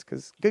Patriots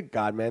because, good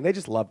God, man, they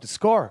just love to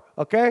score,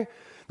 okay?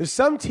 There's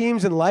some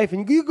teams in life,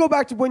 and you go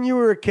back to when you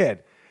were a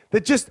kid,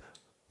 that just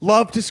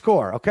love to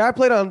score, okay? I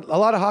played on a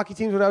lot of hockey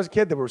teams when I was a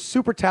kid that were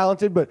super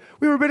talented, but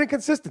we were a bit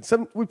inconsistent.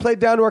 We played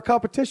down to our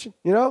competition,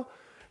 you know?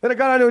 Then I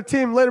got onto a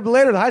team later,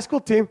 the high school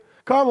team,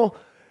 Carmel.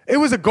 It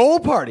was a goal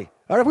party.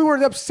 All right, if we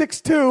were up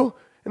 6-2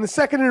 in the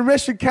second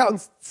intermission counting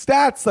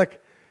stats,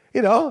 like,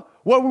 you know,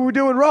 what were we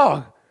doing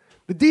wrong?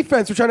 The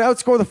defense were trying to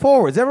outscore the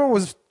forwards. Everyone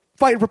was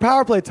fighting for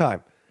power play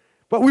time.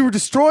 But we were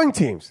destroying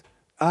teams.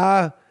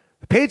 The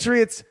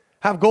Patriots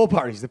have goal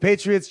parties. The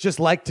Patriots just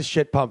like to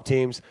shit pump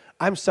teams.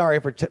 I'm sorry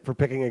for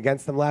picking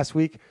against them last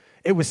week.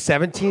 It was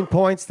 17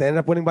 points. They ended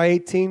up winning by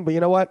 18. But you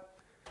know what?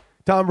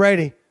 Tom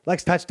Brady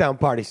likes touchdown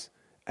parties.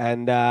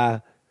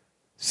 And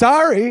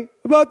sorry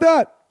about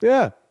that.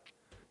 Yeah.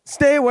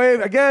 Stay away,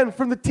 again,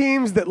 from the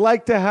teams that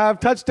like to have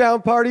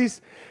touchdown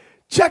parties.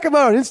 Check him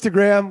out on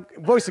Instagram.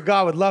 Voice of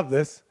God would love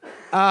this.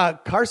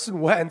 Carson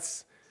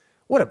Wentz.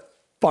 What a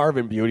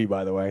Farvin beauty,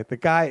 by the way. The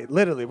guy,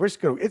 literally,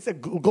 it's a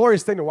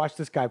glorious thing to watch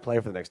this guy play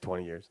for the next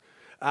 20 years.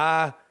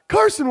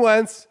 Carson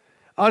Wentz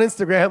on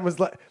Instagram was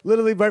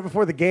literally right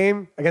before the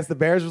game against the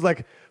Bears was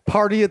like,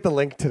 party at the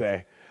link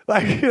today.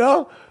 Like, you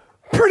know,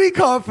 pretty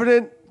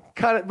confident,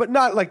 kind of, but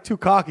not like too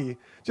cocky.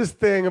 Just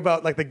thing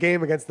about like the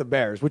game against the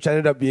Bears, which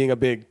ended up being a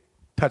big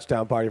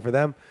touchdown party for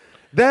them.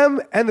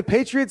 Them and the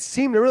Patriots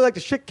seem to really like to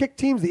shit kick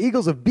teams. The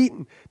Eagles have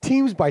beaten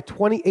teams by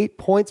 28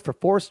 points for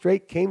 4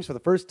 straight games for the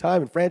first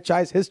time in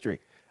franchise history.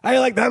 How do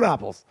you like them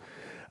apples?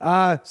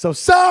 So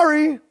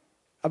sorry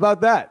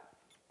about that.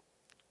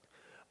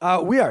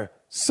 We are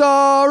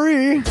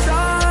sorry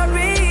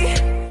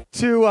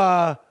to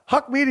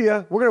Huck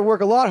Media. We're going to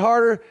work a lot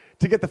harder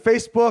to get the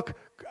Facebook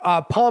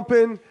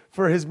pumping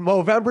for his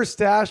Movember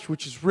stash,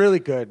 which is really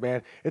good,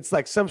 man. It's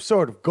like some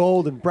sort of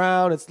gold and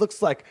brown. It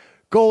looks like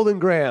golden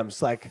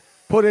grams, like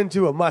put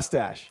into a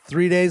mustache.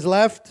 3 days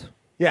left.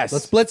 Yes.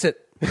 Let's blitz it.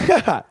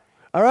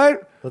 All right?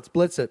 Let's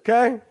blitz it.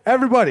 Okay?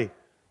 Everybody,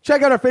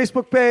 check out our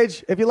Facebook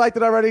page. If you liked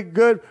it already,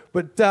 good.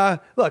 But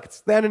look, it's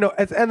the end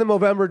of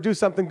November. Do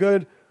something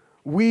good.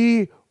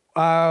 We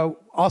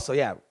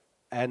also,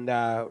 and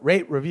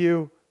rate,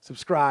 review,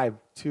 subscribe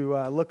to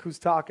Look Who's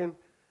Talking.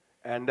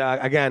 And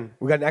again,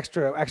 we got an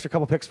extra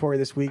couple picks for you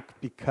this week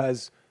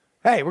because,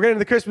 hey, we're getting into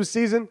the Christmas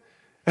season.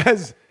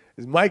 As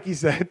Mikey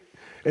said,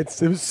 it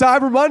was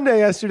Cyber Monday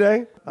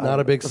yesterday. Not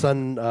a big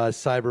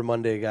Cyber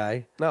Monday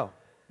guy. No,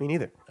 me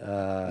neither.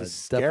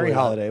 Scary Definitely not.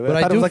 holiday.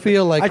 But I do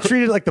feel like I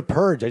treated it like the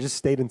Purge. I just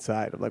stayed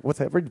inside. I'm like,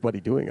 what's everybody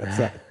doing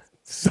outside?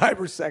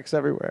 Cyber sex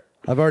everywhere.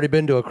 I've already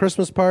been to a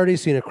Christmas party,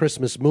 seen a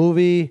Christmas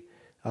movie.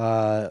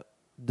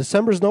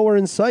 December's nowhere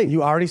in sight.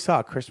 You already saw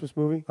a Christmas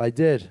movie? I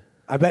did.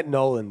 I bet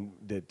Nolan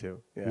did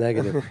too. Yeah.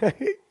 Negative.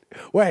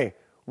 Wait,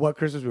 what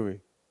Christmas movie?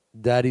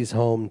 Daddy's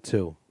Home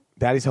 2.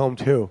 Daddy's Home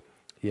 2.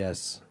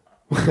 Yes.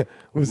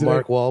 Was it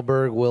Mark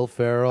Wahlberg, Will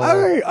Ferrell.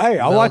 I'll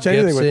Mel watch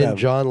anything with Gibson, them.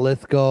 John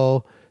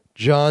Lithgow,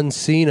 John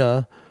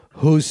Cena,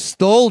 who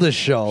stole the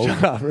show.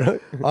 Really?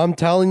 I'm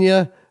telling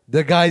you,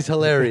 the guy's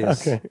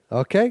hilarious.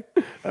 Okay?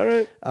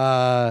 All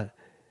right.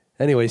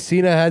 Anyway,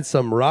 Cena had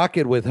some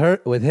rocket with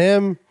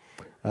him.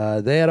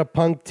 They had a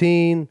punk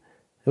teen.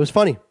 It was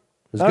funny.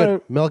 It was good.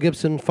 right. Mel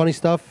Gibson, funny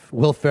stuff.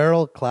 Will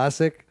Ferrell,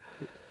 classic.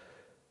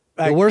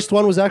 The worst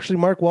one was actually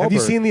Mark Wahlberg. Have you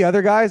seen The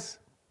Other Guys?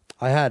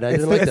 I had. I It's,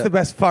 didn't the, like it's that. the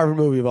best Farmer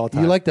movie of all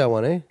time. You like that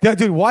one, eh? Yeah,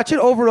 dude, watch it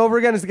over and over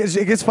again. It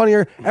gets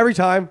funnier every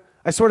time.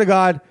 I swear to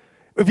God.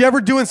 If you're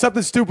ever doing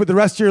something stupid the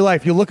rest of your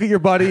life, you'll look at your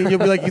buddy and you'll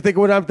be like, you think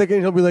of what I'm thinking?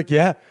 And he'll be like,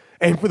 yeah,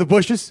 aim for the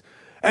bushes.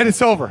 And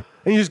it's over.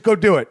 And you just go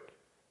do it.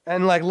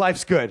 And like,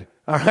 life's good.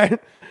 All right?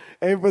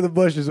 Aim for the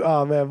bushes.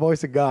 Oh, man,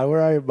 voice of God.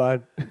 Where are you,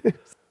 bud?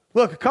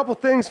 Look, a couple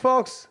things,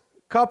 folks.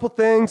 Couple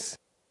things.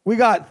 We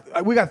got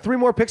 3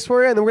 more picks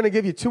for you, and then we're going to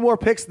give you 2 more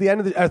picks at the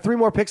end of the 3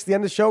 more picks at the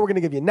end of the show. We're going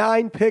to give you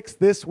 9 picks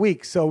this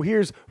week. So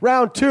here's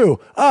round 2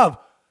 of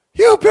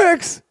You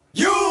Picks.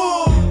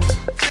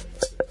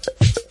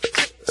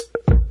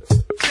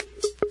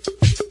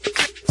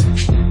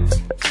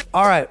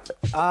 All right.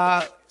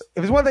 If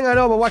there's one thing I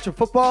know about watching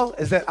football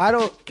is that I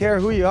don't care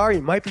who you are.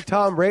 You might be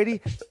Tom Brady.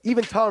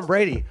 Even Tom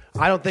Brady,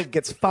 I don't think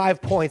gets 5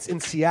 points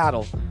in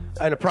Seattle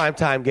in a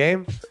primetime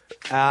game.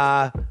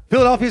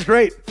 Philadelphia's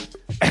great.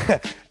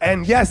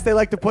 And yes, they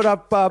like to put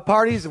up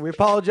parties, and we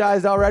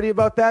apologized already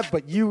about that.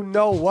 But you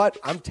know what?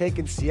 I'm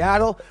taking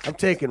Seattle. I'm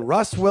taking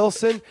Russ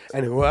Wilson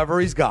and whoever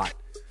he's got.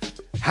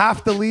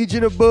 Half the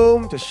Legion of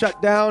Boom to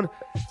shut down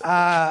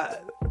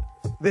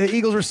the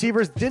Eagles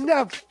receivers. Didn't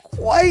have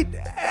quite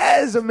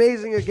as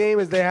amazing a game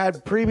as they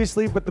had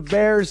previously, but the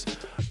Bears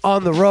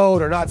on the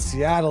road are not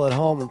Seattle at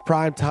home in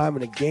prime time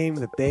in a game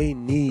that they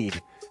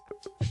need.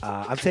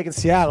 I'm taking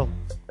Seattle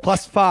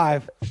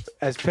 +5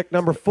 as pick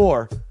number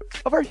 4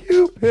 of our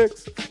You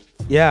Picks.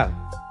 Yeah.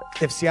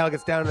 If Seattle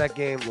gets down to that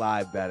game,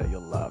 live bet it.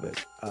 You'll love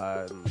it.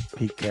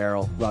 Pete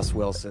Carroll, Russ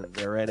Wilson,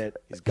 they're in it.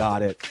 He's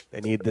got it.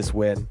 They need this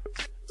win.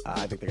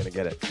 I think they're going to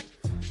get it.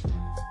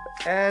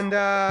 And,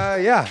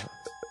 yeah.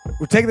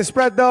 We're taking the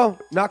spread, though.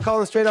 Not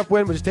calling a straight-up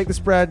win, but just take the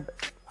spread.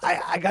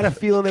 I got a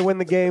feeling they win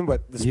the game,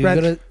 but the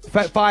spread,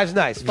 5's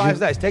nice. 5's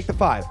nice. Take the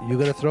 5. You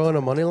going to throw in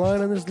a money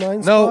line on this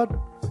 9 No.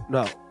 spot?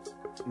 No.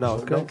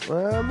 Okay.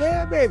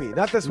 No. Maybe.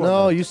 Not this one.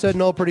 No, though. you said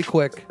no pretty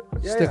quick.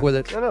 Stick with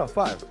it. No,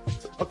 5.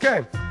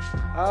 Okay.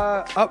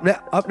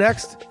 Up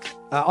next,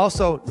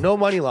 also no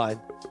money line.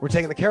 We're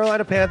taking the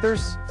Carolina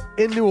Panthers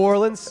in New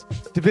Orleans.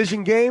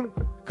 Division game,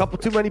 couple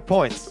too many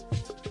points.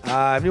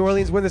 If New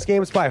Orleans win this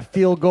game, it's by a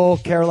field goal.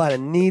 Carolina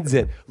needs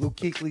it. Luke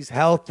Kuechly's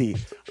healthy.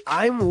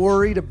 I'm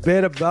worried a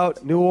bit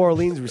about New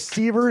Orleans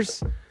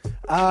receivers.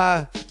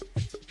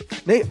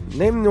 Name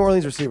the New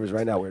Orleans receivers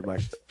right now, Weird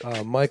Mike.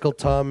 Michael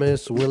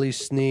Thomas, Willie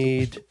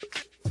Snead,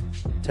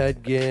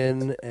 Ted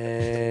Ginn,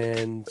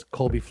 and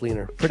Colby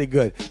Fleener. Pretty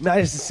good.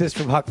 Nice assist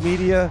from Huck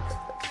Media.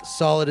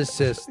 Solid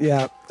assist.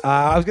 Yeah.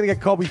 I was going to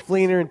get Colby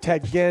Fleener and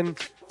Ted Ginn.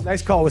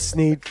 Nice call with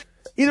Snead.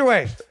 Either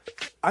way,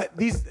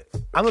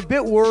 I'm a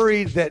bit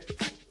worried that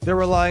they're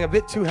relying a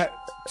bit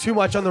too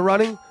much on the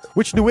running,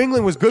 which New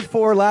England was good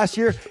for last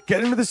year.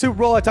 Get into the Super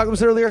Bowl. I talked about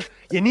this earlier.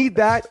 You need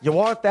that. You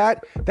want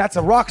that. That's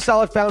a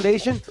rock-solid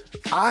foundation.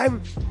 I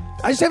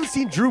just haven't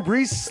seen Drew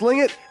Brees sling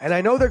it, and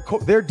I know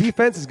their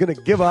defense is going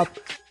to give up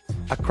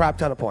a crap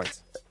ton of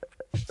points.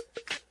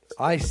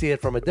 I see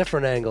it from a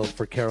different angle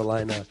for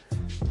Carolina.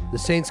 The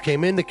Saints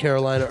came into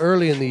Carolina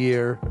early in the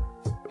year,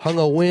 hung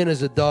a win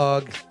as a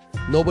dog.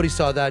 Nobody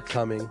saw that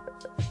coming.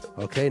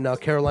 Okay, now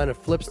Carolina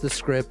flips the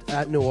script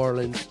at New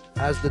Orleans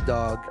as the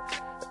dog.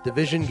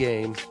 Division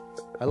game.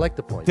 I like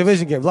the points.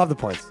 Division game. Love the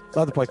points.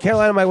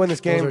 Carolina might win this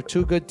game. Those are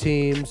 2 good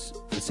teams.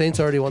 The Saints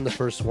already won the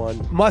first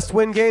one.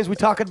 Must-win games. We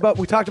talked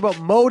about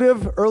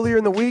motive earlier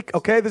in the week.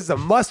 Okay, this is a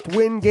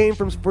must-win game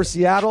for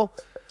Seattle.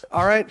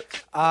 All right,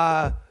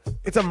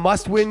 it's a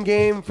must-win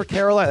game for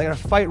Carolina. They're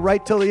gonna fight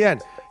right till the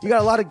end. You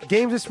got a lot of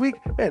games this week,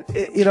 man.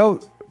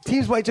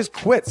 Teams might just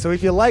quit. So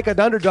if you like an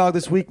underdog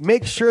this week,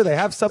 make sure they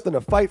have something to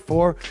fight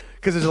for,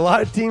 because there's a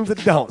lot of teams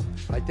that don't.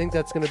 I think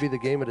that's going to be the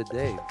game of the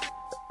day.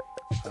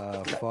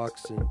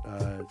 Fox and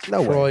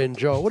No Troy way. and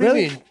Joe. What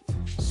Really? do you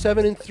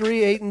mean?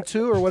 7-3,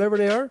 8-2, or whatever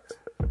they are.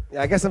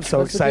 Yeah, I guess I'm so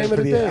That's the excited game of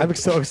for the the. day. I'm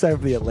so excited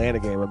for the Atlanta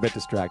game. I'm a bit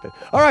distracted.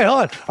 All right, hold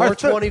on. Our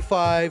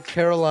 425,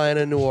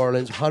 Carolina, New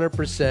Orleans,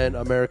 100%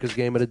 America's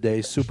game of the day.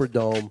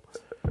 Superdome,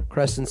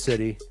 Crescent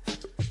City,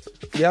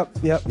 Yep.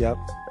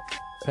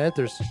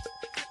 Panthers.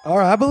 All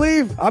right, I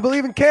believe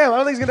in Cam. I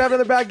don't think he's gonna have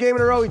another bad game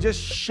in a row. He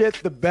just shit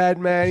the bed,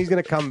 man. He's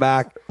gonna come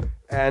back,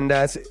 and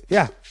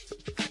yeah.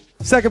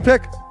 Second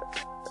pick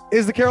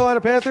is the Carolina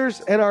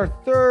Panthers, and our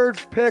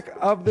third pick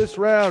of this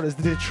round is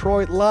the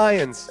Detroit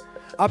Lions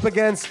up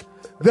against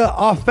the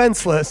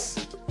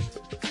offenseless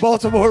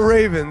Baltimore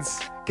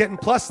Ravens, getting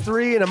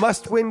 +3 in a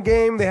must-win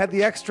game. They had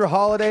the extra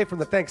holiday from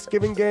the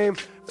Thanksgiving game.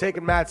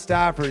 Taking Matt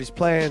Stafford, he's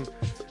playing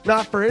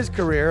not for his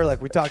career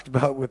like we talked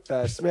about with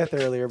Smith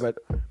earlier, but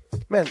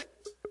man,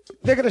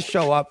 they're gonna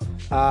show up.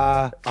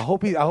 I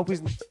hope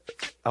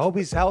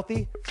he's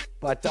healthy,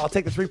 but I'll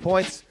take the 3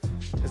 points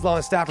as long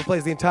as Stafford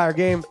plays the entire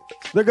game.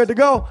 They're good to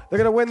go. They're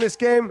gonna win this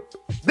game.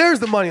 There's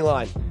the money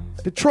line.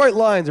 Detroit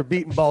Lions are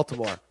beating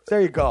Baltimore.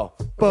 There you go.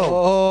 Boom.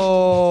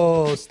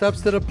 Oh,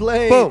 steps to the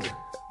plate. Boom.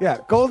 Yeah,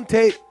 Golden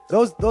Tate.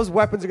 Those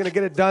weapons are gonna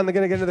get it done. They're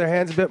gonna get into their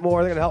hands a bit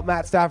more. They're gonna help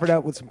Matt Stafford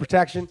out with some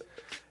protection.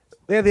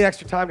 They have the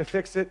extra time to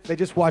fix it. They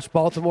just watched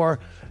Baltimore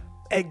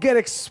and get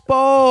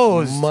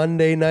exposed.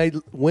 Monday night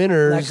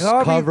winners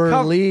Like, however you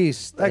cover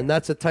least, like- and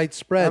that's a tight I'm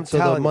spread, so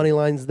the telling you. money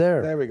line's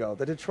there. There we go.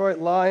 The Detroit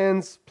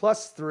Lions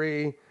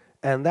 +3,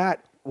 and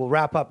that will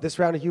wrap up this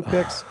round of Hugh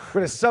Picks.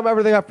 We're going to sum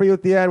everything up for you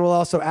at the end. We'll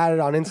also add it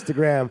on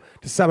Instagram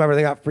to sum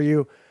everything up for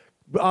you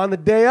on the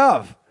day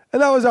of.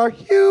 And that was our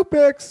Hugh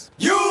Picks.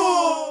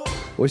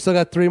 We still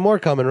got 3 more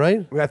coming,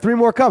 right? We got 3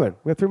 more coming.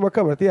 We got 3 more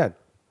coming at the end.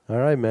 All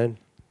right, man.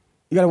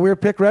 You got a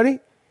weird pick ready?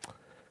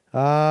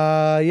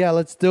 Yeah,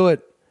 let's do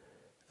it.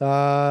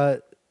 I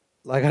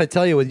got to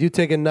tell you, with you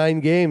taking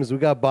 9 games, we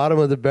got bottom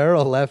of the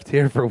barrel left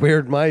here for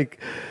Weird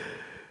Mike.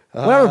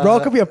 Whatever, bro.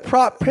 It could be a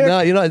prop pick. No,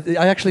 you know,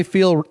 I actually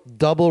feel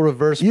double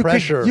reverse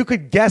pressure. You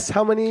could guess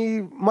how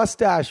many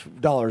mustache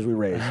dollars we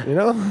raised, you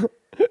know?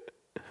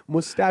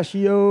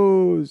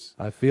 Mustachios.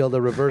 I feel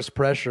the reverse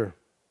pressure.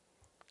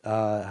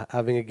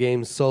 Having a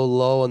game so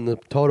low on the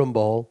totem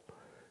bowl,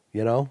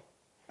 you know?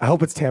 I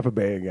hope it's Tampa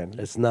Bay again.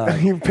 It's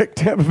not. You picked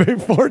Tampa Bay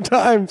 4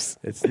 times.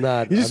 It's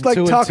not. You just I'm like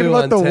 2-2 talking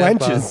about on the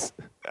Tampa. wenches.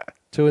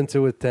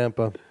 2-2 with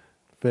Tampa.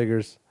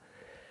 Figures.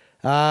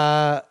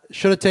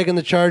 Should have taken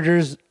the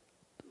Chargers.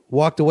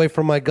 Walked away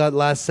from my gut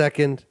last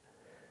second.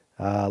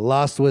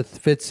 Lost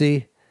with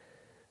Fitzy.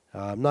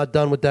 I'm not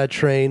done with that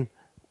train,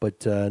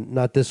 but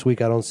not this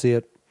week. I don't see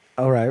it.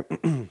 All right.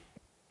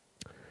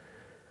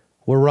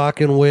 We're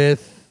rocking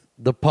with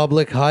the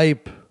public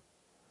hype.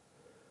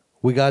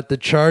 We got the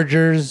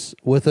Chargers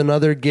with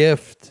another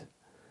gift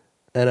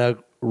and a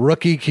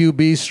rookie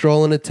QB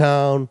strolling to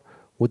town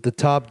with the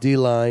top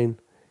D-line.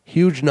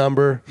 Huge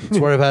number. It's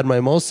where I've had my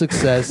most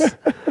success.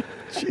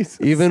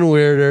 Jesus. Even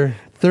weirder.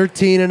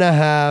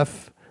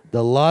 13.5.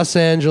 The Los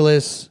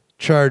Angeles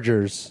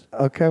Chargers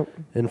Okay.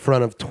 in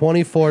front of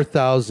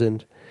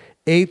 24,000.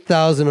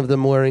 8,000 of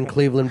them wearing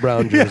Cleveland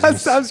Brown jerseys.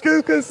 Yes, I was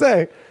just going to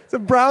say. It's a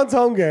Browns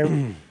home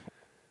game.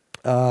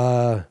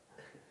 Are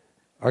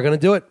going to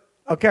do it.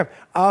 Okay.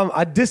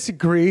 I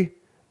disagree,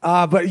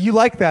 but you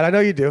like that. I know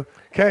you do.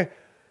 Okay.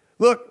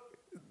 Look,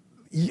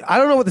 I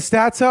don't know what the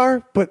stats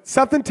are, but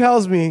something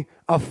tells me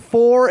a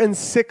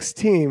 4-6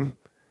 team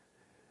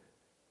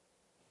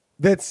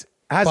that's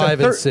has 5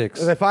 a and 6.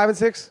 Is it 5 and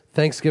 6?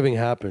 Thanksgiving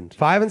happened.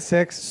 5 and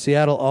 6.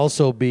 Seattle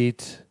also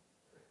beat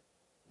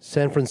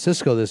San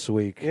Francisco this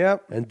week.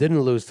 Yep. And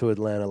didn't lose to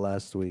Atlanta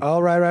last week. Oh,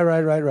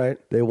 right.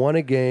 They won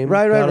a game.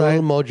 Right. Got a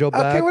little mojo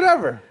back. Okay,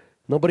 whatever.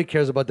 Nobody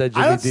cares about that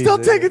Jimmy I'm D still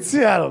thing. taking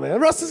Seattle,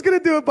 man. Russ is going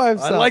to do it by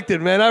himself. I liked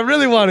it, man. I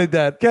really wanted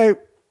that. Okay.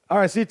 All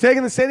right, so you're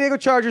taking the San Diego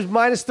Chargers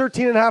minus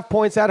 13.5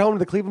 points at home to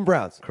the Cleveland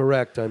Browns.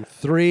 Correct. I'm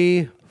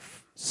 3,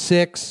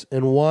 6,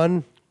 and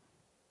 1.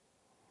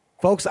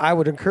 Folks, I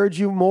would encourage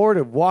you more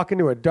to walk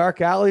into a dark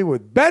alley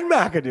with Ben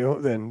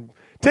McAdoo than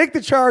take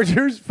the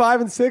Chargers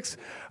 5 and 6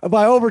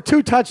 by over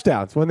 2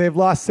 touchdowns when they've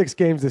lost 6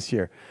 games this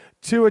year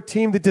to a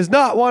team that does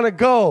not want to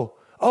go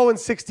 0 and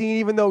 16,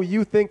 even though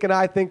you think and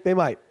I think they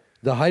might.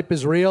 The hype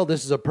is real.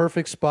 This is a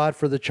perfect spot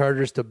for the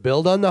Chargers to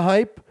build on the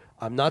hype.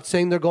 I'm not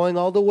saying they're going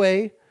all the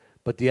way,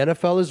 but the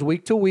NFL is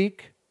week to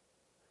week.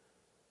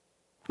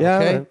 Yeah.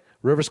 Okay? man.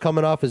 Rivers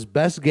coming off his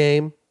best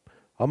game.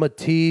 I'm going to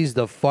tease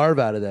the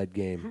Favre out of that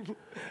game.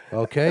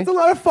 Okay? That's a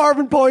lot of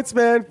Favre points,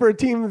 man, for a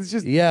team that's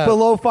just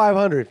below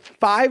 500.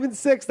 5 and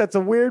 6, that's a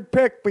weird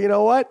pick, but you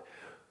know what?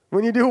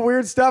 When you do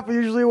weird stuff, it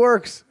usually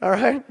works, all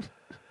right?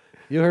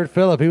 You heard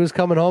Philip. He was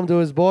coming home to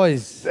his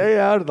boys. Stay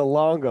out of the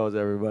longos,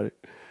 everybody.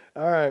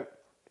 All right.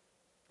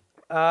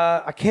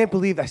 I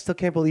still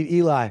can't believe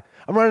Eli.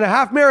 I'm running a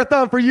half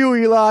marathon for you,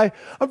 Eli.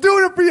 I'm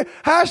doing it for you.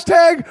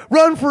 Hashtag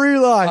run for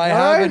Eli. I all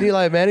have right? an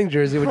Eli Manning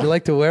jersey. Would you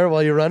like to wear it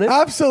while you run it?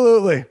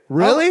 Absolutely.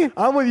 Really?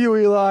 I'm with you,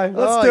 Eli.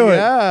 Let's Oh, do it.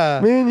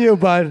 yeah. Me and you,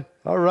 bud.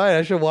 All right.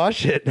 I should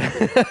wash it.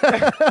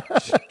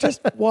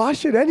 Just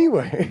wash it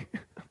anyway.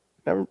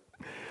 Never.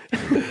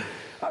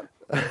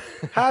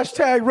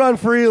 Hashtag run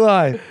for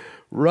Eli.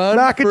 Run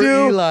McAdoo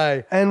for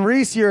Eli. and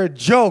Reese, you're a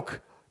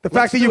joke. The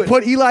fact that do you it.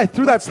 put Eli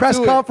through that press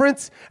do it.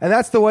 conference and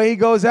that's the way he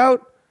goes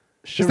out.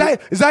 Is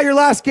that your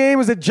last game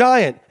as a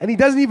Giant? And he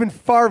doesn't even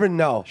Farvin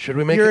know. Should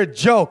we make You're it- a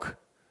joke.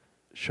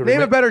 Should we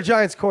Name a make- better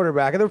Giants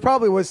quarterback. And there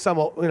probably was some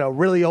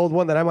really old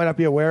one that I might not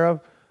be aware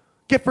of.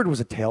 Gifford was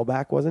a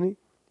tailback, wasn't he?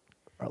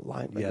 Or a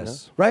linebacker.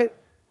 Yes. Right?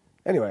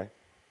 Anyway.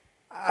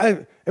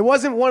 It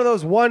wasn't one of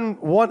those one.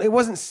 It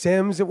wasn't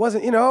Sims. It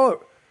wasn't,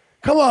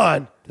 come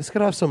on. This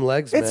could have some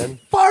legs, It's man.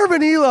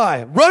 Farvin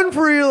Eli. Run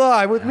for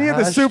Eli with me at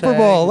the Super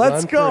Bowl.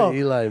 Let's run go. For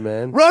Eli,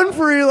 man. Run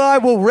for Eli.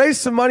 We'll raise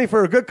some money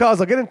for a good cause.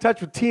 I'll get in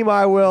touch with Team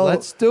I Will.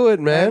 Let's do it,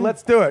 man. And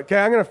let's do it. Okay,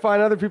 I'm gonna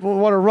find other people who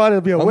want to run.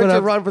 It'll be a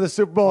winter run for the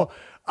Super Bowl.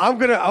 I'm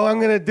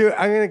gonna do it.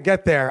 I'm gonna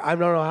get there. I don't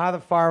know how the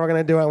far we're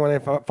gonna do it. I'm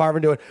gonna far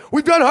and do it.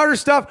 We've done harder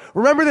stuff.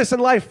 Remember this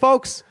in life,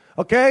 folks.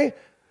 Okay,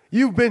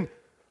 you've been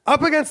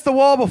up against the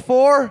wall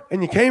before,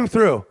 and you came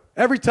through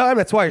every time.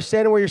 That's why you're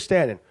standing where you're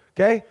standing.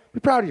 Okay,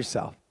 be proud of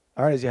yourself.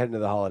 All right, as you head into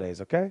the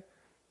holidays. Okay,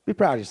 be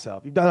proud of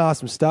yourself. You've done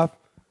awesome stuff,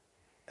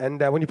 and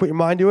when you put your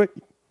mind to it,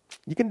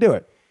 you can do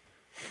it.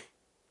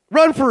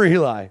 Run for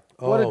Eli.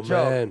 What a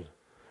joke. Man.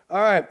 All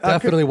right.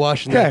 Definitely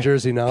washing that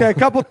jersey now. Okay, a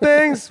couple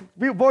things.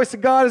 Voice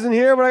of God isn't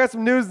here, but I got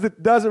some news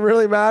that doesn't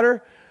really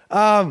matter.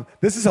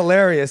 This is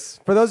hilarious.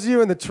 For those of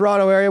you in the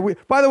Toronto area,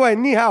 by the way,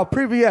 ni hao,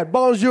 privyet,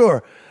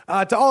 bonjour.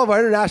 To all of our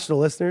international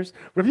listeners,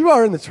 but if you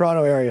are in the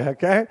Toronto area,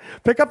 okay,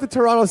 pick up the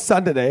Toronto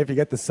Sun today if you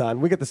get the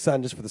Sun. We get the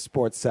Sun just for the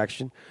sports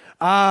section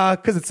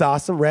because it's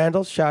awesome.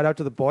 Randall, shout out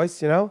to the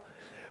boys, you know.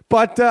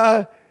 But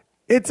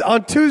it's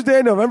on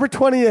Tuesday, November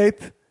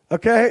 28th,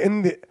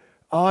 okay,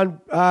 on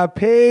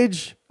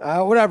page,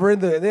 whatever, in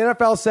the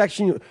NFL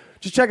section.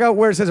 Just check out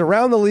where it says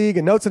Around the League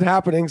and Notes and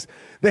Happenings.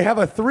 They have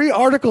a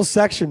 3-article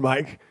section,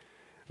 Mike,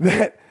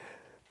 that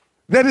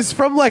is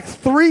from like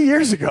 3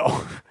 years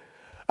ago.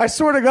 I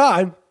swear to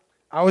God.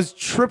 I was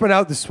tripping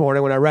out this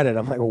morning when I read it.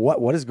 I'm like,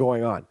 what is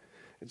going on?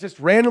 It's just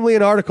randomly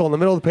an article in the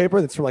middle of the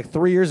paper that's from like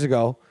 3 years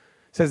ago.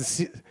 It says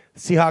the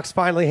Seahawks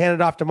finally handed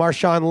off to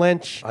Marshawn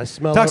Lynch.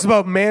 Talks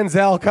about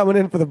Manziel coming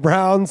in for the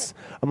Browns.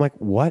 I'm like,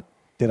 what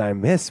did I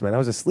miss, man? I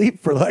was asleep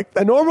for like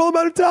a normal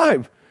amount of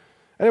time.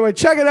 Anyway,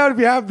 check it out if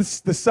you have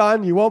the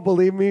Sun. You won't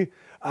believe me.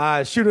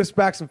 Shoot us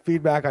back some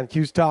feedback on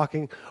Q's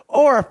Talking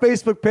or our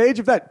Facebook page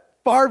if that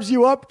farbs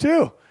you up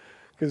too.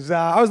 Because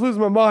I was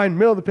losing my mind.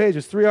 Middle of the page,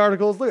 there's 3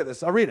 articles. Look at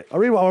this. I'll read it. I'll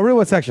read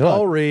what section.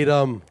 I'll read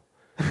them.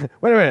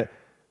 Wait a minute.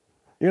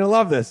 You're going to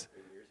love this.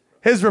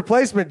 His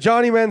replacement,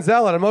 Johnny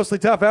Manziel, had a mostly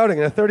tough outing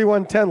in a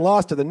 31-10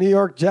 loss to the New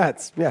York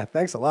Jets. Yeah,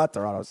 thanks a lot,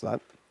 Toronto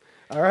Sun.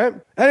 All right.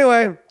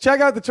 Anyway,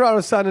 check out the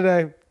Toronto Sun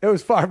today. It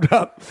was farbed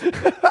up.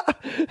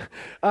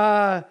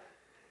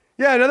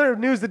 Yeah, another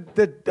news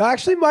that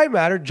actually might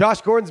matter.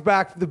 Josh Gordon's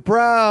back for the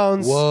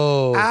Browns.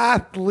 Whoa.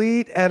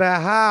 Athlete and a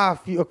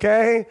half,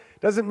 okay?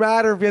 Doesn't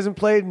matter if he hasn't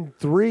played in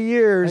 3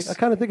 years. I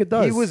kind of think it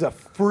does. He was a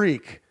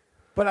freak.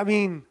 But, I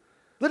mean,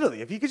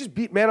 literally, if you could just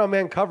beat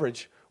man-on-man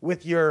coverage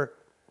with your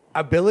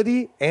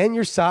ability and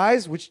your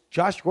size, which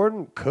Josh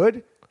Gordon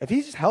could, if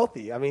he's just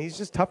healthy, I mean, he's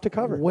just tough to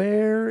cover.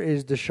 Where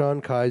is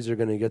Deshaun Kaiser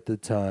going to get the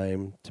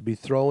time to be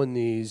throwing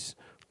these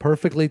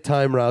perfectly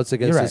timed routes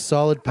against a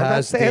solid pass I'm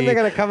not saying they're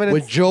gonna come in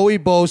with Joey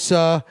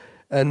Bosa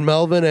and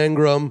Melvin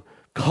Ingram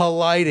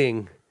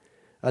colliding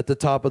at the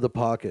top of the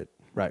pocket?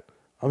 Right.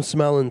 I'm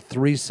smelling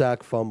 3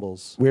 sack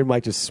fumbles. Weird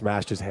Mike just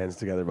smashed his hands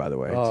together, by the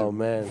way. Oh,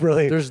 man.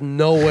 Really? There's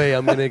no way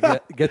I'm going to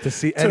get to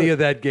see any of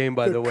that game,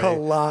 by the way.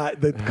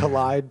 The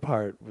collide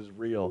part was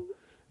real.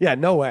 Yeah,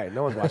 no way.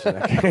 No one's watching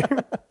that game.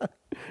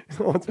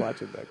 No one's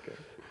watching that game.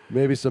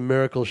 Maybe some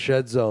miracle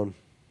shed zone.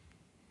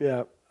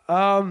 Yeah.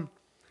 All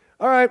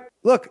right.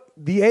 Look,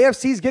 the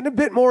AFC is getting a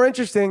bit more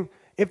interesting.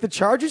 If the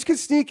Chargers could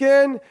sneak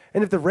in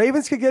and if the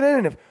Ravens could get in,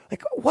 and if,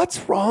 like,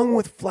 what's wrong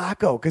with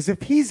Flacco? Because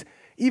if he's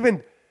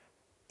even,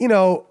 you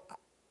know,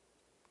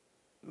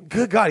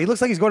 good God, he looks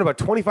like he's going about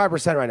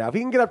 25% right now. If he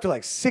can get up to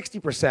like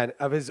 60%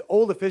 of his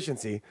old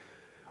efficiency,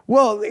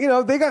 well, you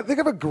know, they have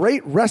a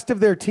great rest of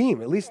their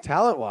team, at least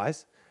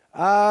talent-wise.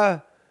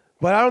 But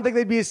I don't think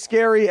they'd be as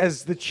scary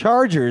as the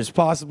Chargers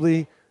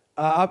possibly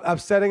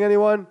upsetting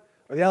anyone.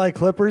 Or the LA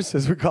Clippers,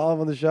 as we call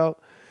them on the show.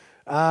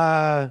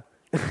 LAC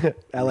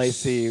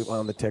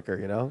on the ticker,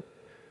 you know?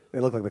 They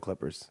look like the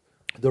Clippers.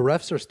 The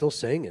refs are still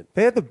saying it.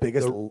 They have the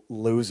biggest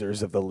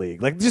losers of the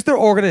league. Like, just their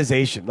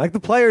organization. Like, the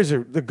players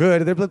they're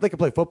good. They can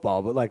play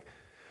football. But, like,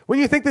 when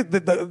you think that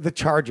the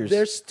Chargers.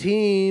 This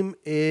team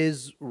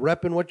is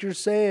repping what you're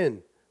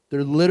saying.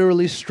 They're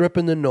literally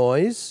stripping the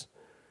noise.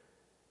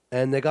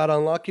 And they got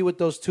unlucky with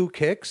those 2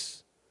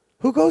 kicks.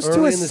 Who goes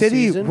to a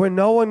city where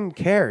no one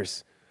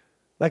cares?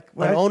 Like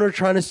an owner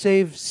trying to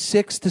save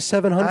 $600 to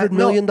 $700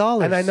 million.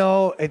 And I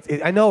know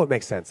I know it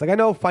makes sense. Like, I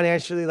know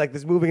financially, like,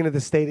 this moving into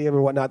the stadium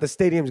and whatnot, the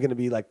stadium's going to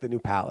be like the new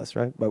Palace,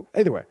 right? But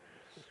either way,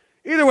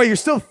 you're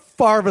still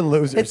farming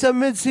losers. It's a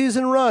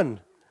mid-season run.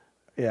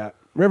 Yeah.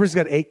 Rivers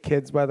got 8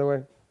 kids, by the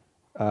way.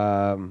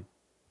 I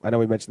know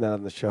we mentioned that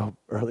on the show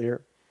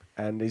earlier.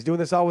 And he's doing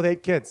this all with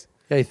 8 kids.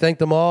 Yeah, he thanked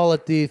them all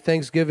at the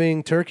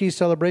Thanksgiving turkey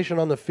celebration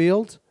on the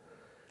field.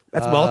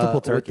 That's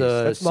multiple turkeys.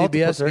 With the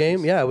CBS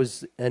game. Yeah, it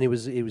was, and he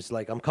was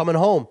like, I'm coming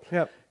home.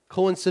 Yep.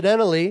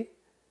 Coincidentally,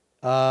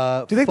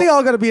 do you think they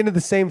all got to be into the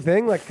same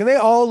thing? Like, can they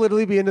all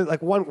literally be into,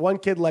 like, one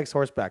kid likes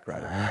horseback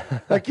riding?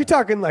 Like, you're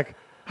talking, like,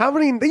 how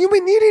many?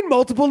 You need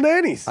multiple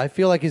nannies. I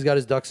feel like he's got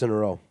his ducks in a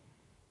row.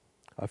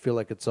 I feel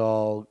like it's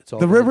all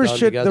the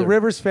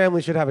Rivers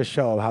family should have a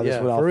show of how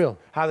this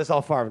how this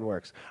all farming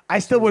works. I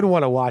still wouldn't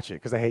want to watch it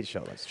because I hate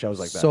shows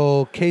like that.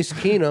 So Case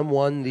Keenum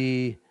won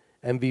the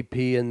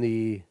MVP in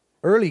the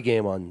early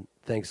game on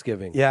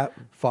Thanksgiving. Yeah.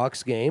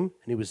 Fox game.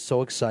 And he was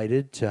so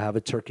excited to have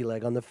a turkey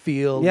leg on the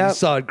field. Yeah. He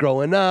saw it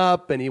growing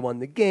up and he won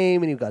the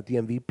game and he got the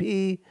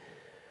MVP.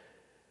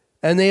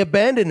 And they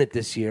abandoned it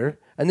this year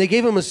and they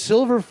gave him a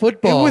silver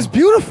football. It was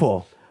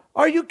beautiful.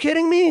 Are you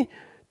kidding me?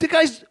 The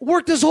guy's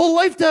worked his whole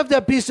life to have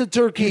that piece of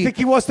turkey. You think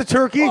he wants the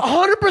turkey?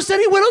 100%.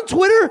 He went on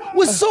Twitter,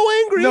 was so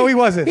angry. No, he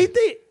wasn't.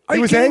 He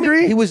was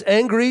angry? He was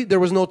angry. There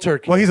was no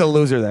turkey. Well, he's a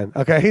loser then.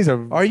 Okay,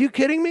 Are you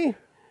kidding me?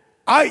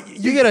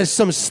 You get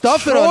some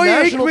stuff on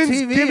national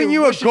TV. Giving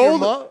you a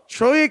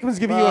Troy Aikman's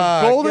giving you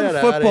a golden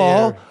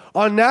football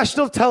on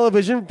national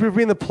television for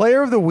being the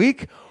player of the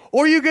week,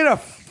 or you get a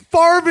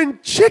Farvin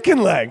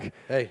chicken leg.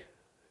 Hey.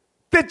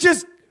 That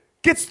just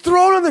gets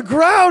thrown on the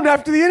ground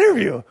after the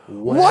interview.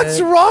 What's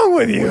wrong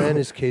with you? When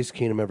is Case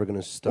Keenum ever going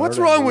to start? What's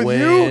wrong with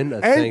you Win a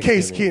and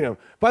Case Thanksgiving? Keenum?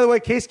 By the way,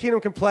 Case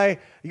Keenum can play.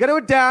 You got to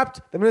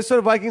adapt. The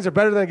Minnesota Vikings are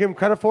better than I give them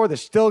credit for. They're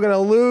still going to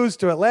lose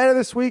to Atlanta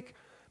this week,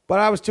 but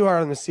I was too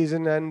hard on this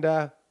season.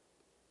 And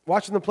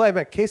watching them play,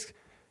 man, Case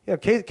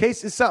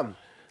is something.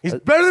 He's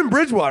better than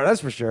Bridgewater,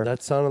 that's for sure.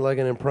 That sounded like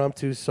an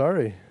impromptu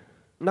sorry.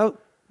 No,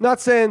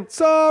 not saying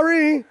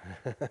sorry,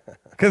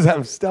 because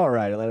I'm still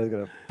right. Atlanta's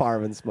going to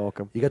farm and smoke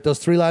them. You got those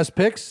 3 last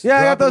picks? Yeah,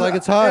 I got Drop it those. like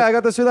it's hot. Yeah, I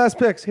got those 3 last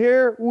picks.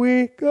 Here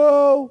we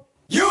go.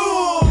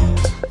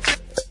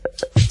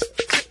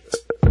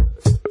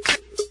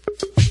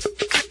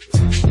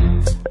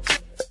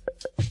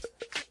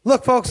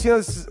 Look, folks, you know,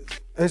 this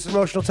is an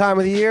emotional time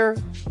of the year,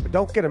 but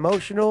don't get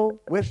emotional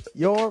with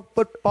your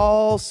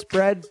football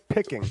spread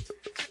picking.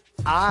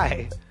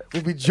 I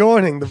will be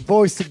joining the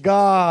voice of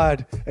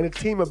God and a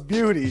team of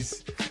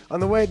beauties on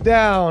the way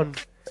down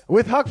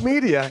with Huck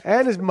Media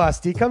and his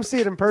Musty. Come see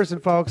it in person,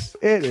 folks.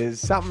 It is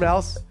something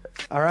else.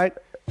 All right.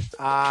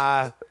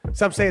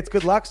 Some say it's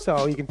good luck,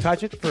 so you can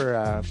touch it for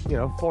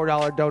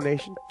 $4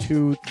 donation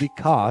to the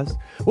cause.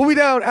 We'll be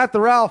down at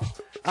the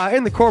Ralph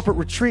in the corporate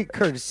retreat,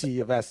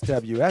 courtesy of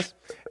SWS,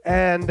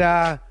 and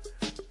I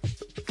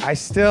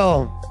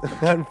still,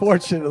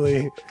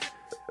 unfortunately,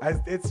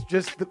 it's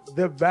just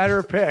the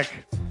better pick.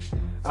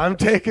 I'm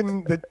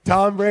taking the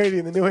Tom Brady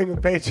and the New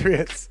England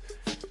Patriots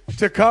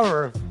to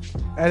cover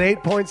an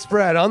 8-point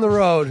spread on the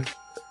road,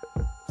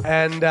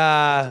 and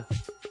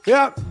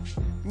yeah.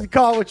 You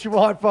call it what you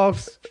want,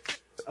 folks.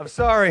 I'm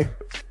sorry.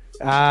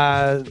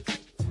 I've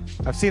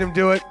seen him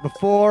do it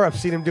before. I've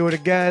seen him do it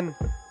again.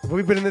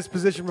 We've been in this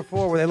position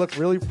before where they look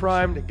really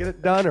primed to get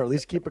it done or at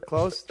least keep it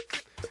close,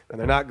 and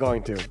they're not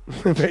going to.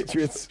 The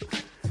Patriots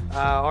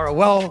are a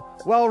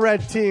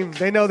well-read team.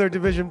 They know their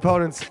division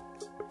opponents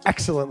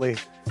excellently,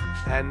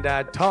 and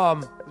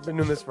Tom has been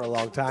doing this for a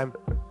long time.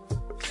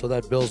 So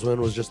that Bills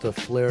win was just a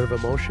flare of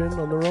emotion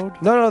on the road?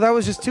 No, that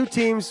was just 2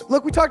 teams.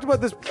 Look, we talked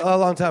about this a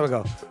long time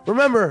ago.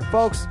 Remember,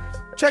 folks,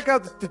 check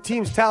out the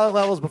team's talent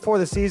levels before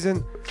the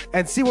season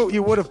and see what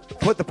you would have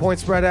put the point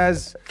spread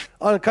as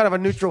on kind of a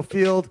neutral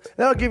field.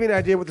 That'll give you an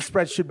idea what the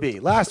spread should be.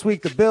 Last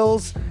week, the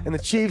Bills and the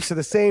Chiefs are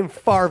the same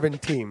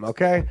Farvin team,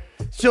 okay?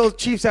 Still,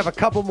 Chiefs have a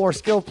couple more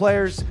skilled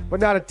players, but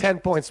not a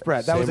 10-point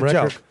spread. That was a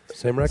joke.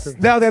 Same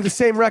record. Now they have the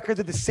same record.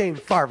 They're the same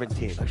Farvin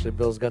team. Actually,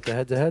 Bills got the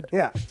head-to-head.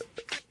 Yeah.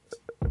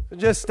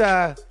 Just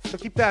so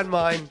keep that in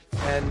mind,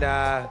 and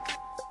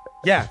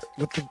yeah.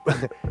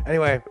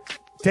 Anyway,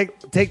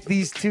 take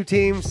these 2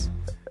 teams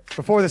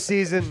before the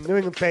season: New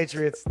England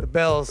Patriots, the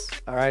Bills.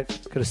 All right,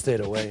 Could have stayed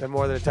away. and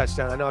more than a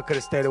touchdown. I know I could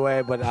have stayed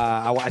away, but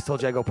I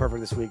told you I go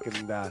perfect this week,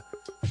 and I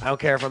don't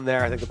care if I'm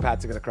there. I think the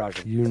Pats are going to crush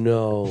them. You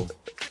know,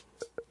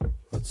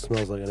 that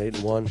smells like an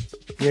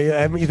 8-1.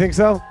 Yeah, you think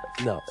so?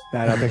 No.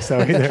 I don't think so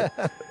either.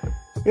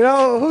 You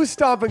know, who's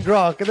stopping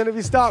Gronk? And then if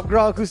you stop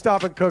Gronk, who's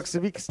stopping Cooks?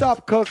 If you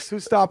stop Cooks,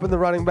 who's stopping the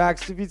running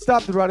backs? If you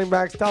stop the running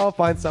backs, I'll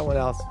find someone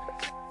else.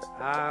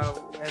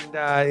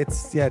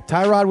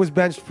 Tyrod was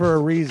benched for a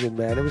reason,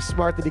 man. It was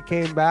smart that he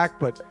came back,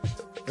 but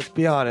let's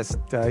be honest,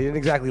 he didn't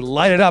exactly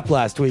light it up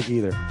last week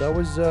either. That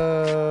was,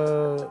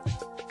 there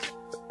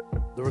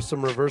was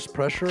some reverse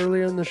pressure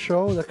earlier in the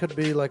show. That could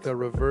be like a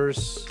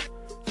reverse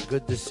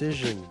good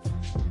decision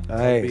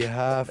on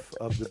behalf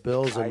of the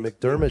Bills and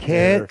McDermott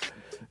can't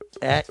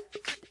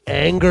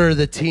anger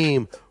the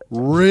team,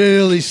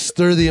 really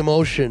stir the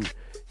emotion,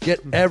 get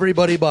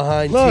everybody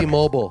behind Look,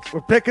 T-Mobile.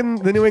 We're picking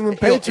the New England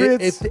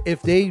Patriots.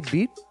 If they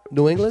beat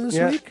New England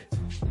this week,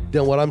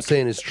 then what I'm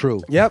saying is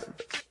true.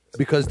 Yep.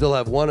 Because they'll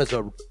have one as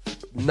a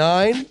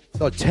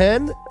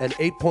 10, and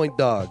 8-point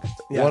dog.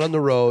 Yeah. One on the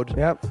road.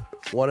 Yep.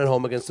 One at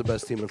home against the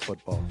best team in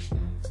football.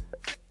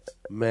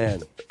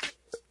 Man.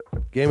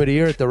 Game of the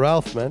year at the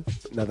Ralph, man.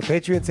 Now, the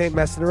Patriots ain't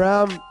messing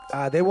around.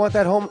 They want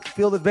that home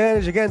field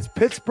advantage against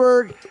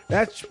Pittsburgh,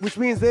 which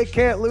means they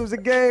can't lose a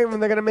game,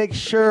 and they're going to make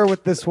sure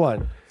with this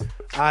one.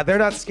 They're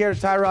not scared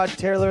of Tyrod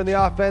Taylor in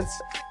the offense.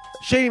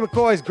 Shady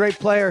McCoy's a great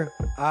player.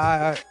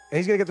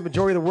 He's going to get the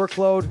majority of the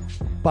workload,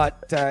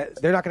 but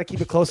they're not going to keep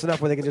it close enough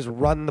where they can just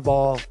run the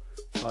ball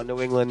on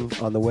New England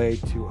on the way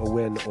to a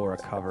win or a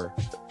cover.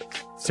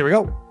 So here we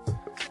go.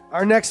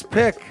 Our next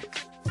pick.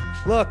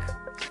 Look,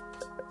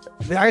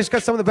 I just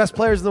got some of the best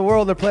players in the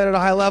world. They're playing at a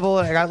high level.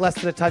 I got less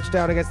than a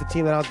touchdown against the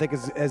team that I don't think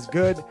is as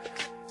good.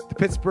 The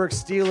Pittsburgh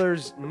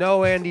Steelers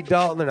know Andy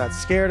Dalton. They're not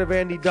scared of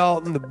Andy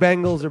Dalton. The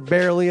Bengals are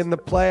barely in the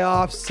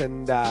playoffs.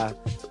 And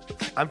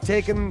I'm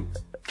taking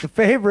the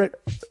favorite,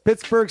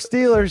 Pittsburgh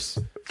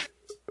Steelers.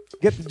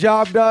 Get the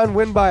job done,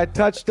 win by a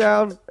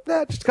touchdown.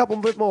 Just a couple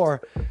bit more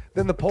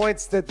than the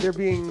points that they're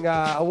being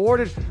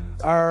awarded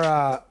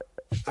are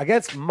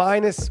against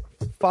minus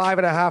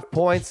 5.5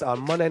 points on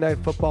Monday Night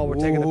Football. We're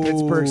taking the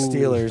Pittsburgh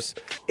Steelers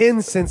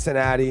in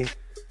Cincinnati.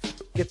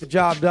 Get the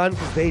job done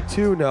because they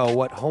too know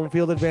what home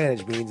field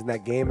advantage means in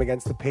that game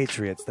against the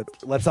Patriots.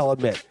 Let's all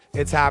admit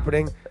it's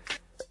happening.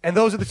 And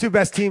those are the 2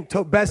 best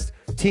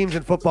teams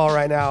in football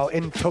right now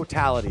in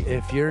totality.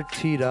 If you're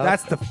teed up,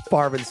 That's the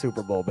Farvin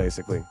Super Bowl,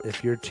 basically.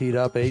 if you're teed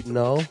up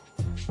 8-0,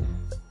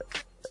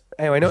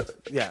 Anyway, no,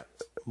 yeah,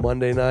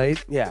 Monday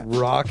night. Yeah.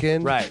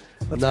 Rocking. right.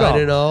 Let's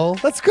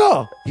 9-0. Let's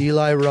go.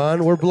 Eli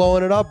run. We're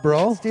blowing it up,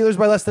 bro. Steelers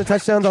by less than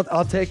touchdowns.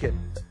 I'll take it.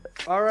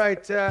 All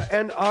right,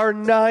 and our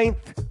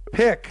 9th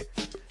pick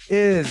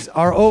is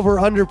our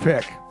over/under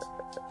pick.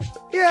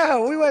 Yeah,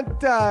 we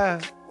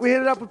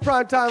hit it up with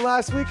prime time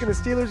last week in the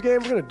Steelers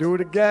game. We're gonna do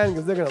it again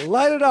because they're gonna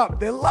light it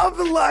up. They love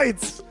the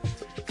lights,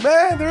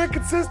 man. They're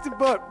inconsistent,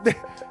 but big.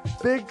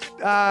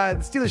 The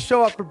Steelers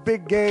show up for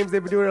big games.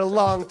 They've been doing it a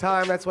long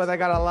time. That's why they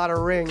got a lot of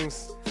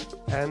rings.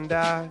 And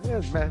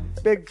yeah, man,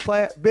 big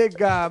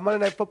Monday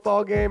Night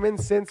Football game in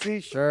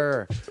Cincy.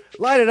 Sure,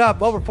 light it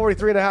up. Over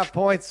 43.5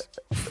 points.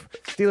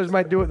 Steelers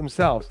might do it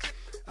themselves.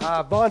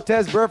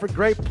 Vontaze Burfict,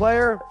 great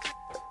player.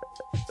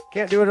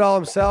 Can't do it all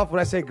himself. When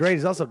I say great,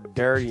 he's also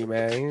dirty,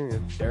 man.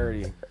 He's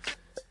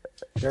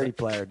dirty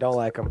player. Don't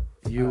like him.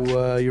 You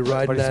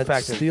riding that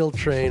effective. steel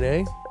train,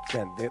 eh?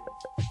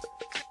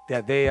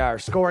 Man, they are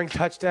scoring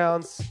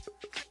touchdowns,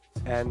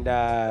 and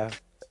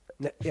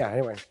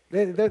anyway,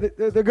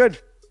 they're good.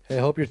 Hey,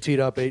 hope you're teed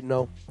up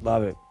 8-0.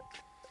 Love it.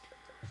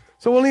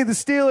 So we'll need the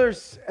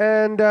Steelers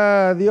and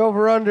the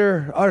over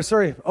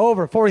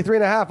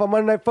 43.5 on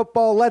Monday Night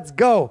Football. Let's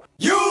go.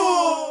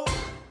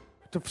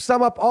 To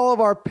sum up all of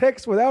our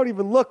picks without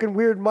even looking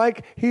weird,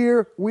 Mike,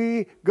 here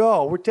we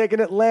go. We're taking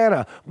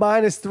Atlanta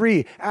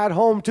 -3 at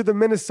home to the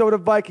Minnesota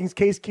Vikings.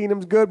 Case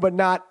Keenum's good, but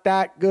not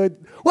that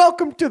good.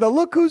 Welcome to the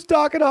Look Who's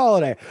Talking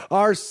holiday.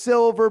 Our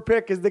silver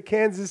pick is the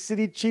Kansas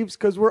City Chiefs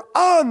because we're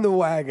on the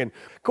wagon.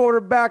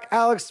 Quarterback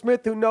Alex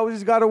Smith, who knows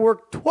he's got to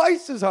work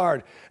twice as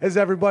hard as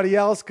everybody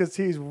else because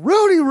he's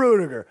Rudy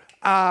Rudiger.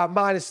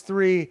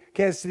 -3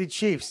 Kansas City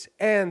Chiefs.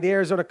 And the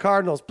Arizona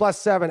Cardinals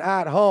 +7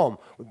 at home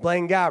with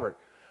Blaine Gabbert.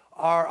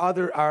 Our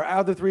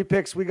other 3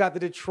 picks, we got the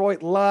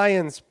Detroit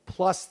Lions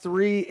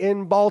 +3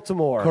 in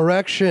Baltimore.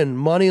 Correction,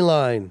 money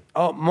line.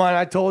 Oh, man,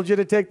 I told you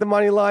to take the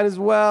money line as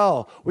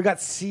well. We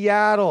got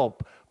Seattle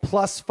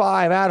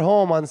 +5 at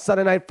home on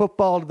Sunday Night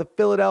Football to the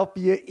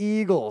Philadelphia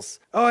Eagles.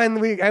 Oh,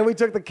 and we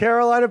took the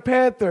Carolina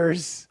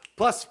Panthers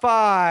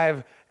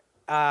 +5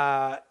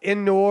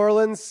 in New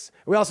Orleans.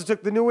 We also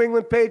took the New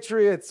England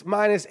Patriots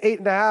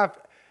 -8.5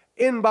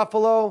 in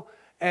Buffalo.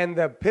 And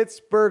the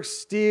Pittsburgh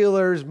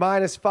Steelers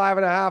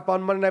 -5.5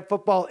 on Monday Night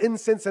Football in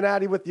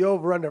Cincinnati with the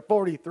over/under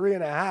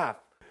 43.5.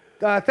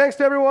 Thanks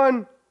to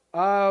everyone.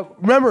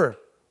 Remember,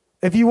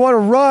 if you want to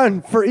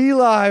run for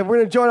Eli, we're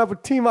going to join up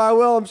with Team I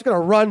Will. I'm just going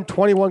to run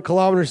 21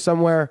 kilometers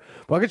somewhere.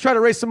 But I'm going to try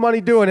to raise some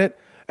money doing it.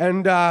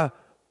 And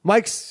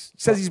Mike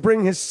says he's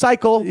bringing his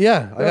cycle.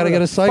 Yeah, I got to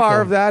get a cycle. Far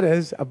of that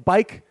is a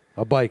bike.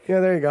 A bike.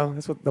 Yeah, there you go.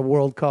 That's what the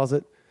world calls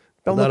it.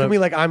 Don't look at me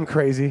like I'm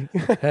crazy.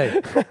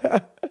 Hey,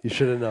 you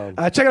should have known.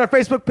 Check out our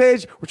Facebook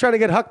page. We're trying to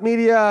get Huck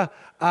Media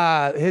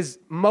his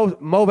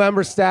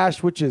Movember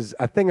stash, which is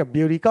a thing of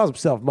beauty. He calls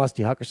himself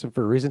Musty Huckerson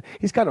for a reason.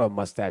 He's kind of a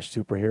mustache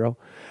superhero.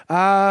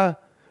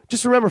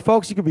 Just remember,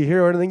 folks, you can be a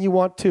hero anything you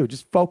want to.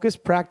 Just focus,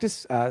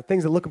 practice.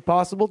 Things that look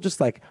impossible, just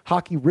like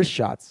hockey wrist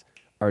shots,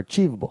 are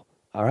achievable.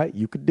 All right?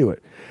 You could do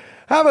it.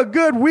 Have a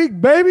good week,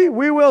 baby.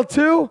 We will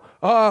too.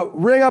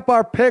 Ring up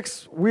our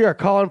picks. We are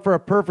calling for a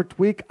perfect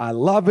week. I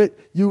love it.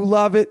 You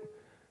love it.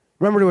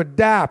 Remember to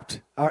adapt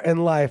in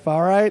life,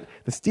 all right?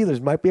 The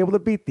Steelers might be able to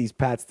beat these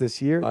Pats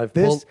this year.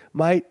 This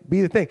might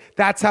be the thing.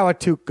 That's how a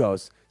toque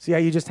goes. See how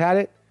you just had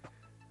it?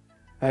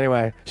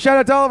 Anyway, shout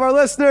out to all of our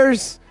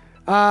listeners.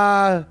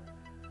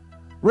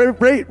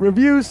 Rate,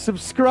 review,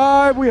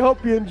 subscribe. We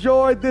hope you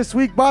enjoyed this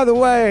week. By the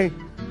way,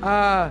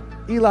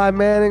 Eli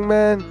Manning,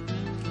 man,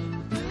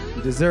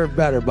 you deserve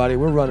better, buddy.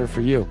 We're running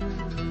for you.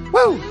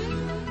 Woo!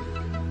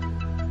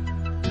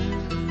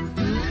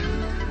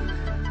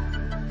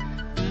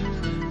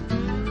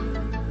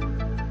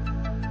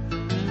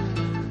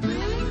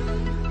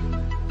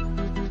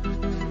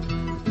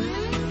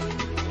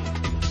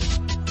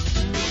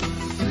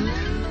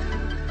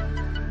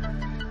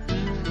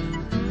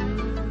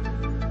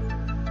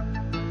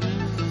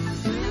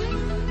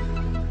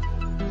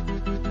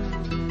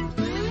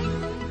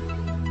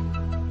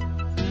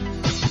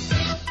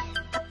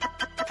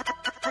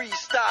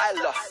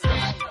 Freestyler,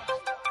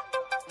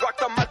 rock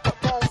the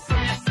microphone,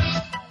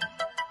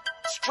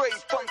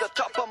 straight from the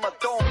top of my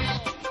dome.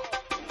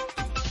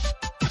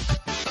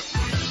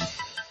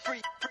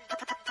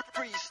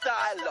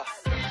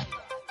 Freestyler.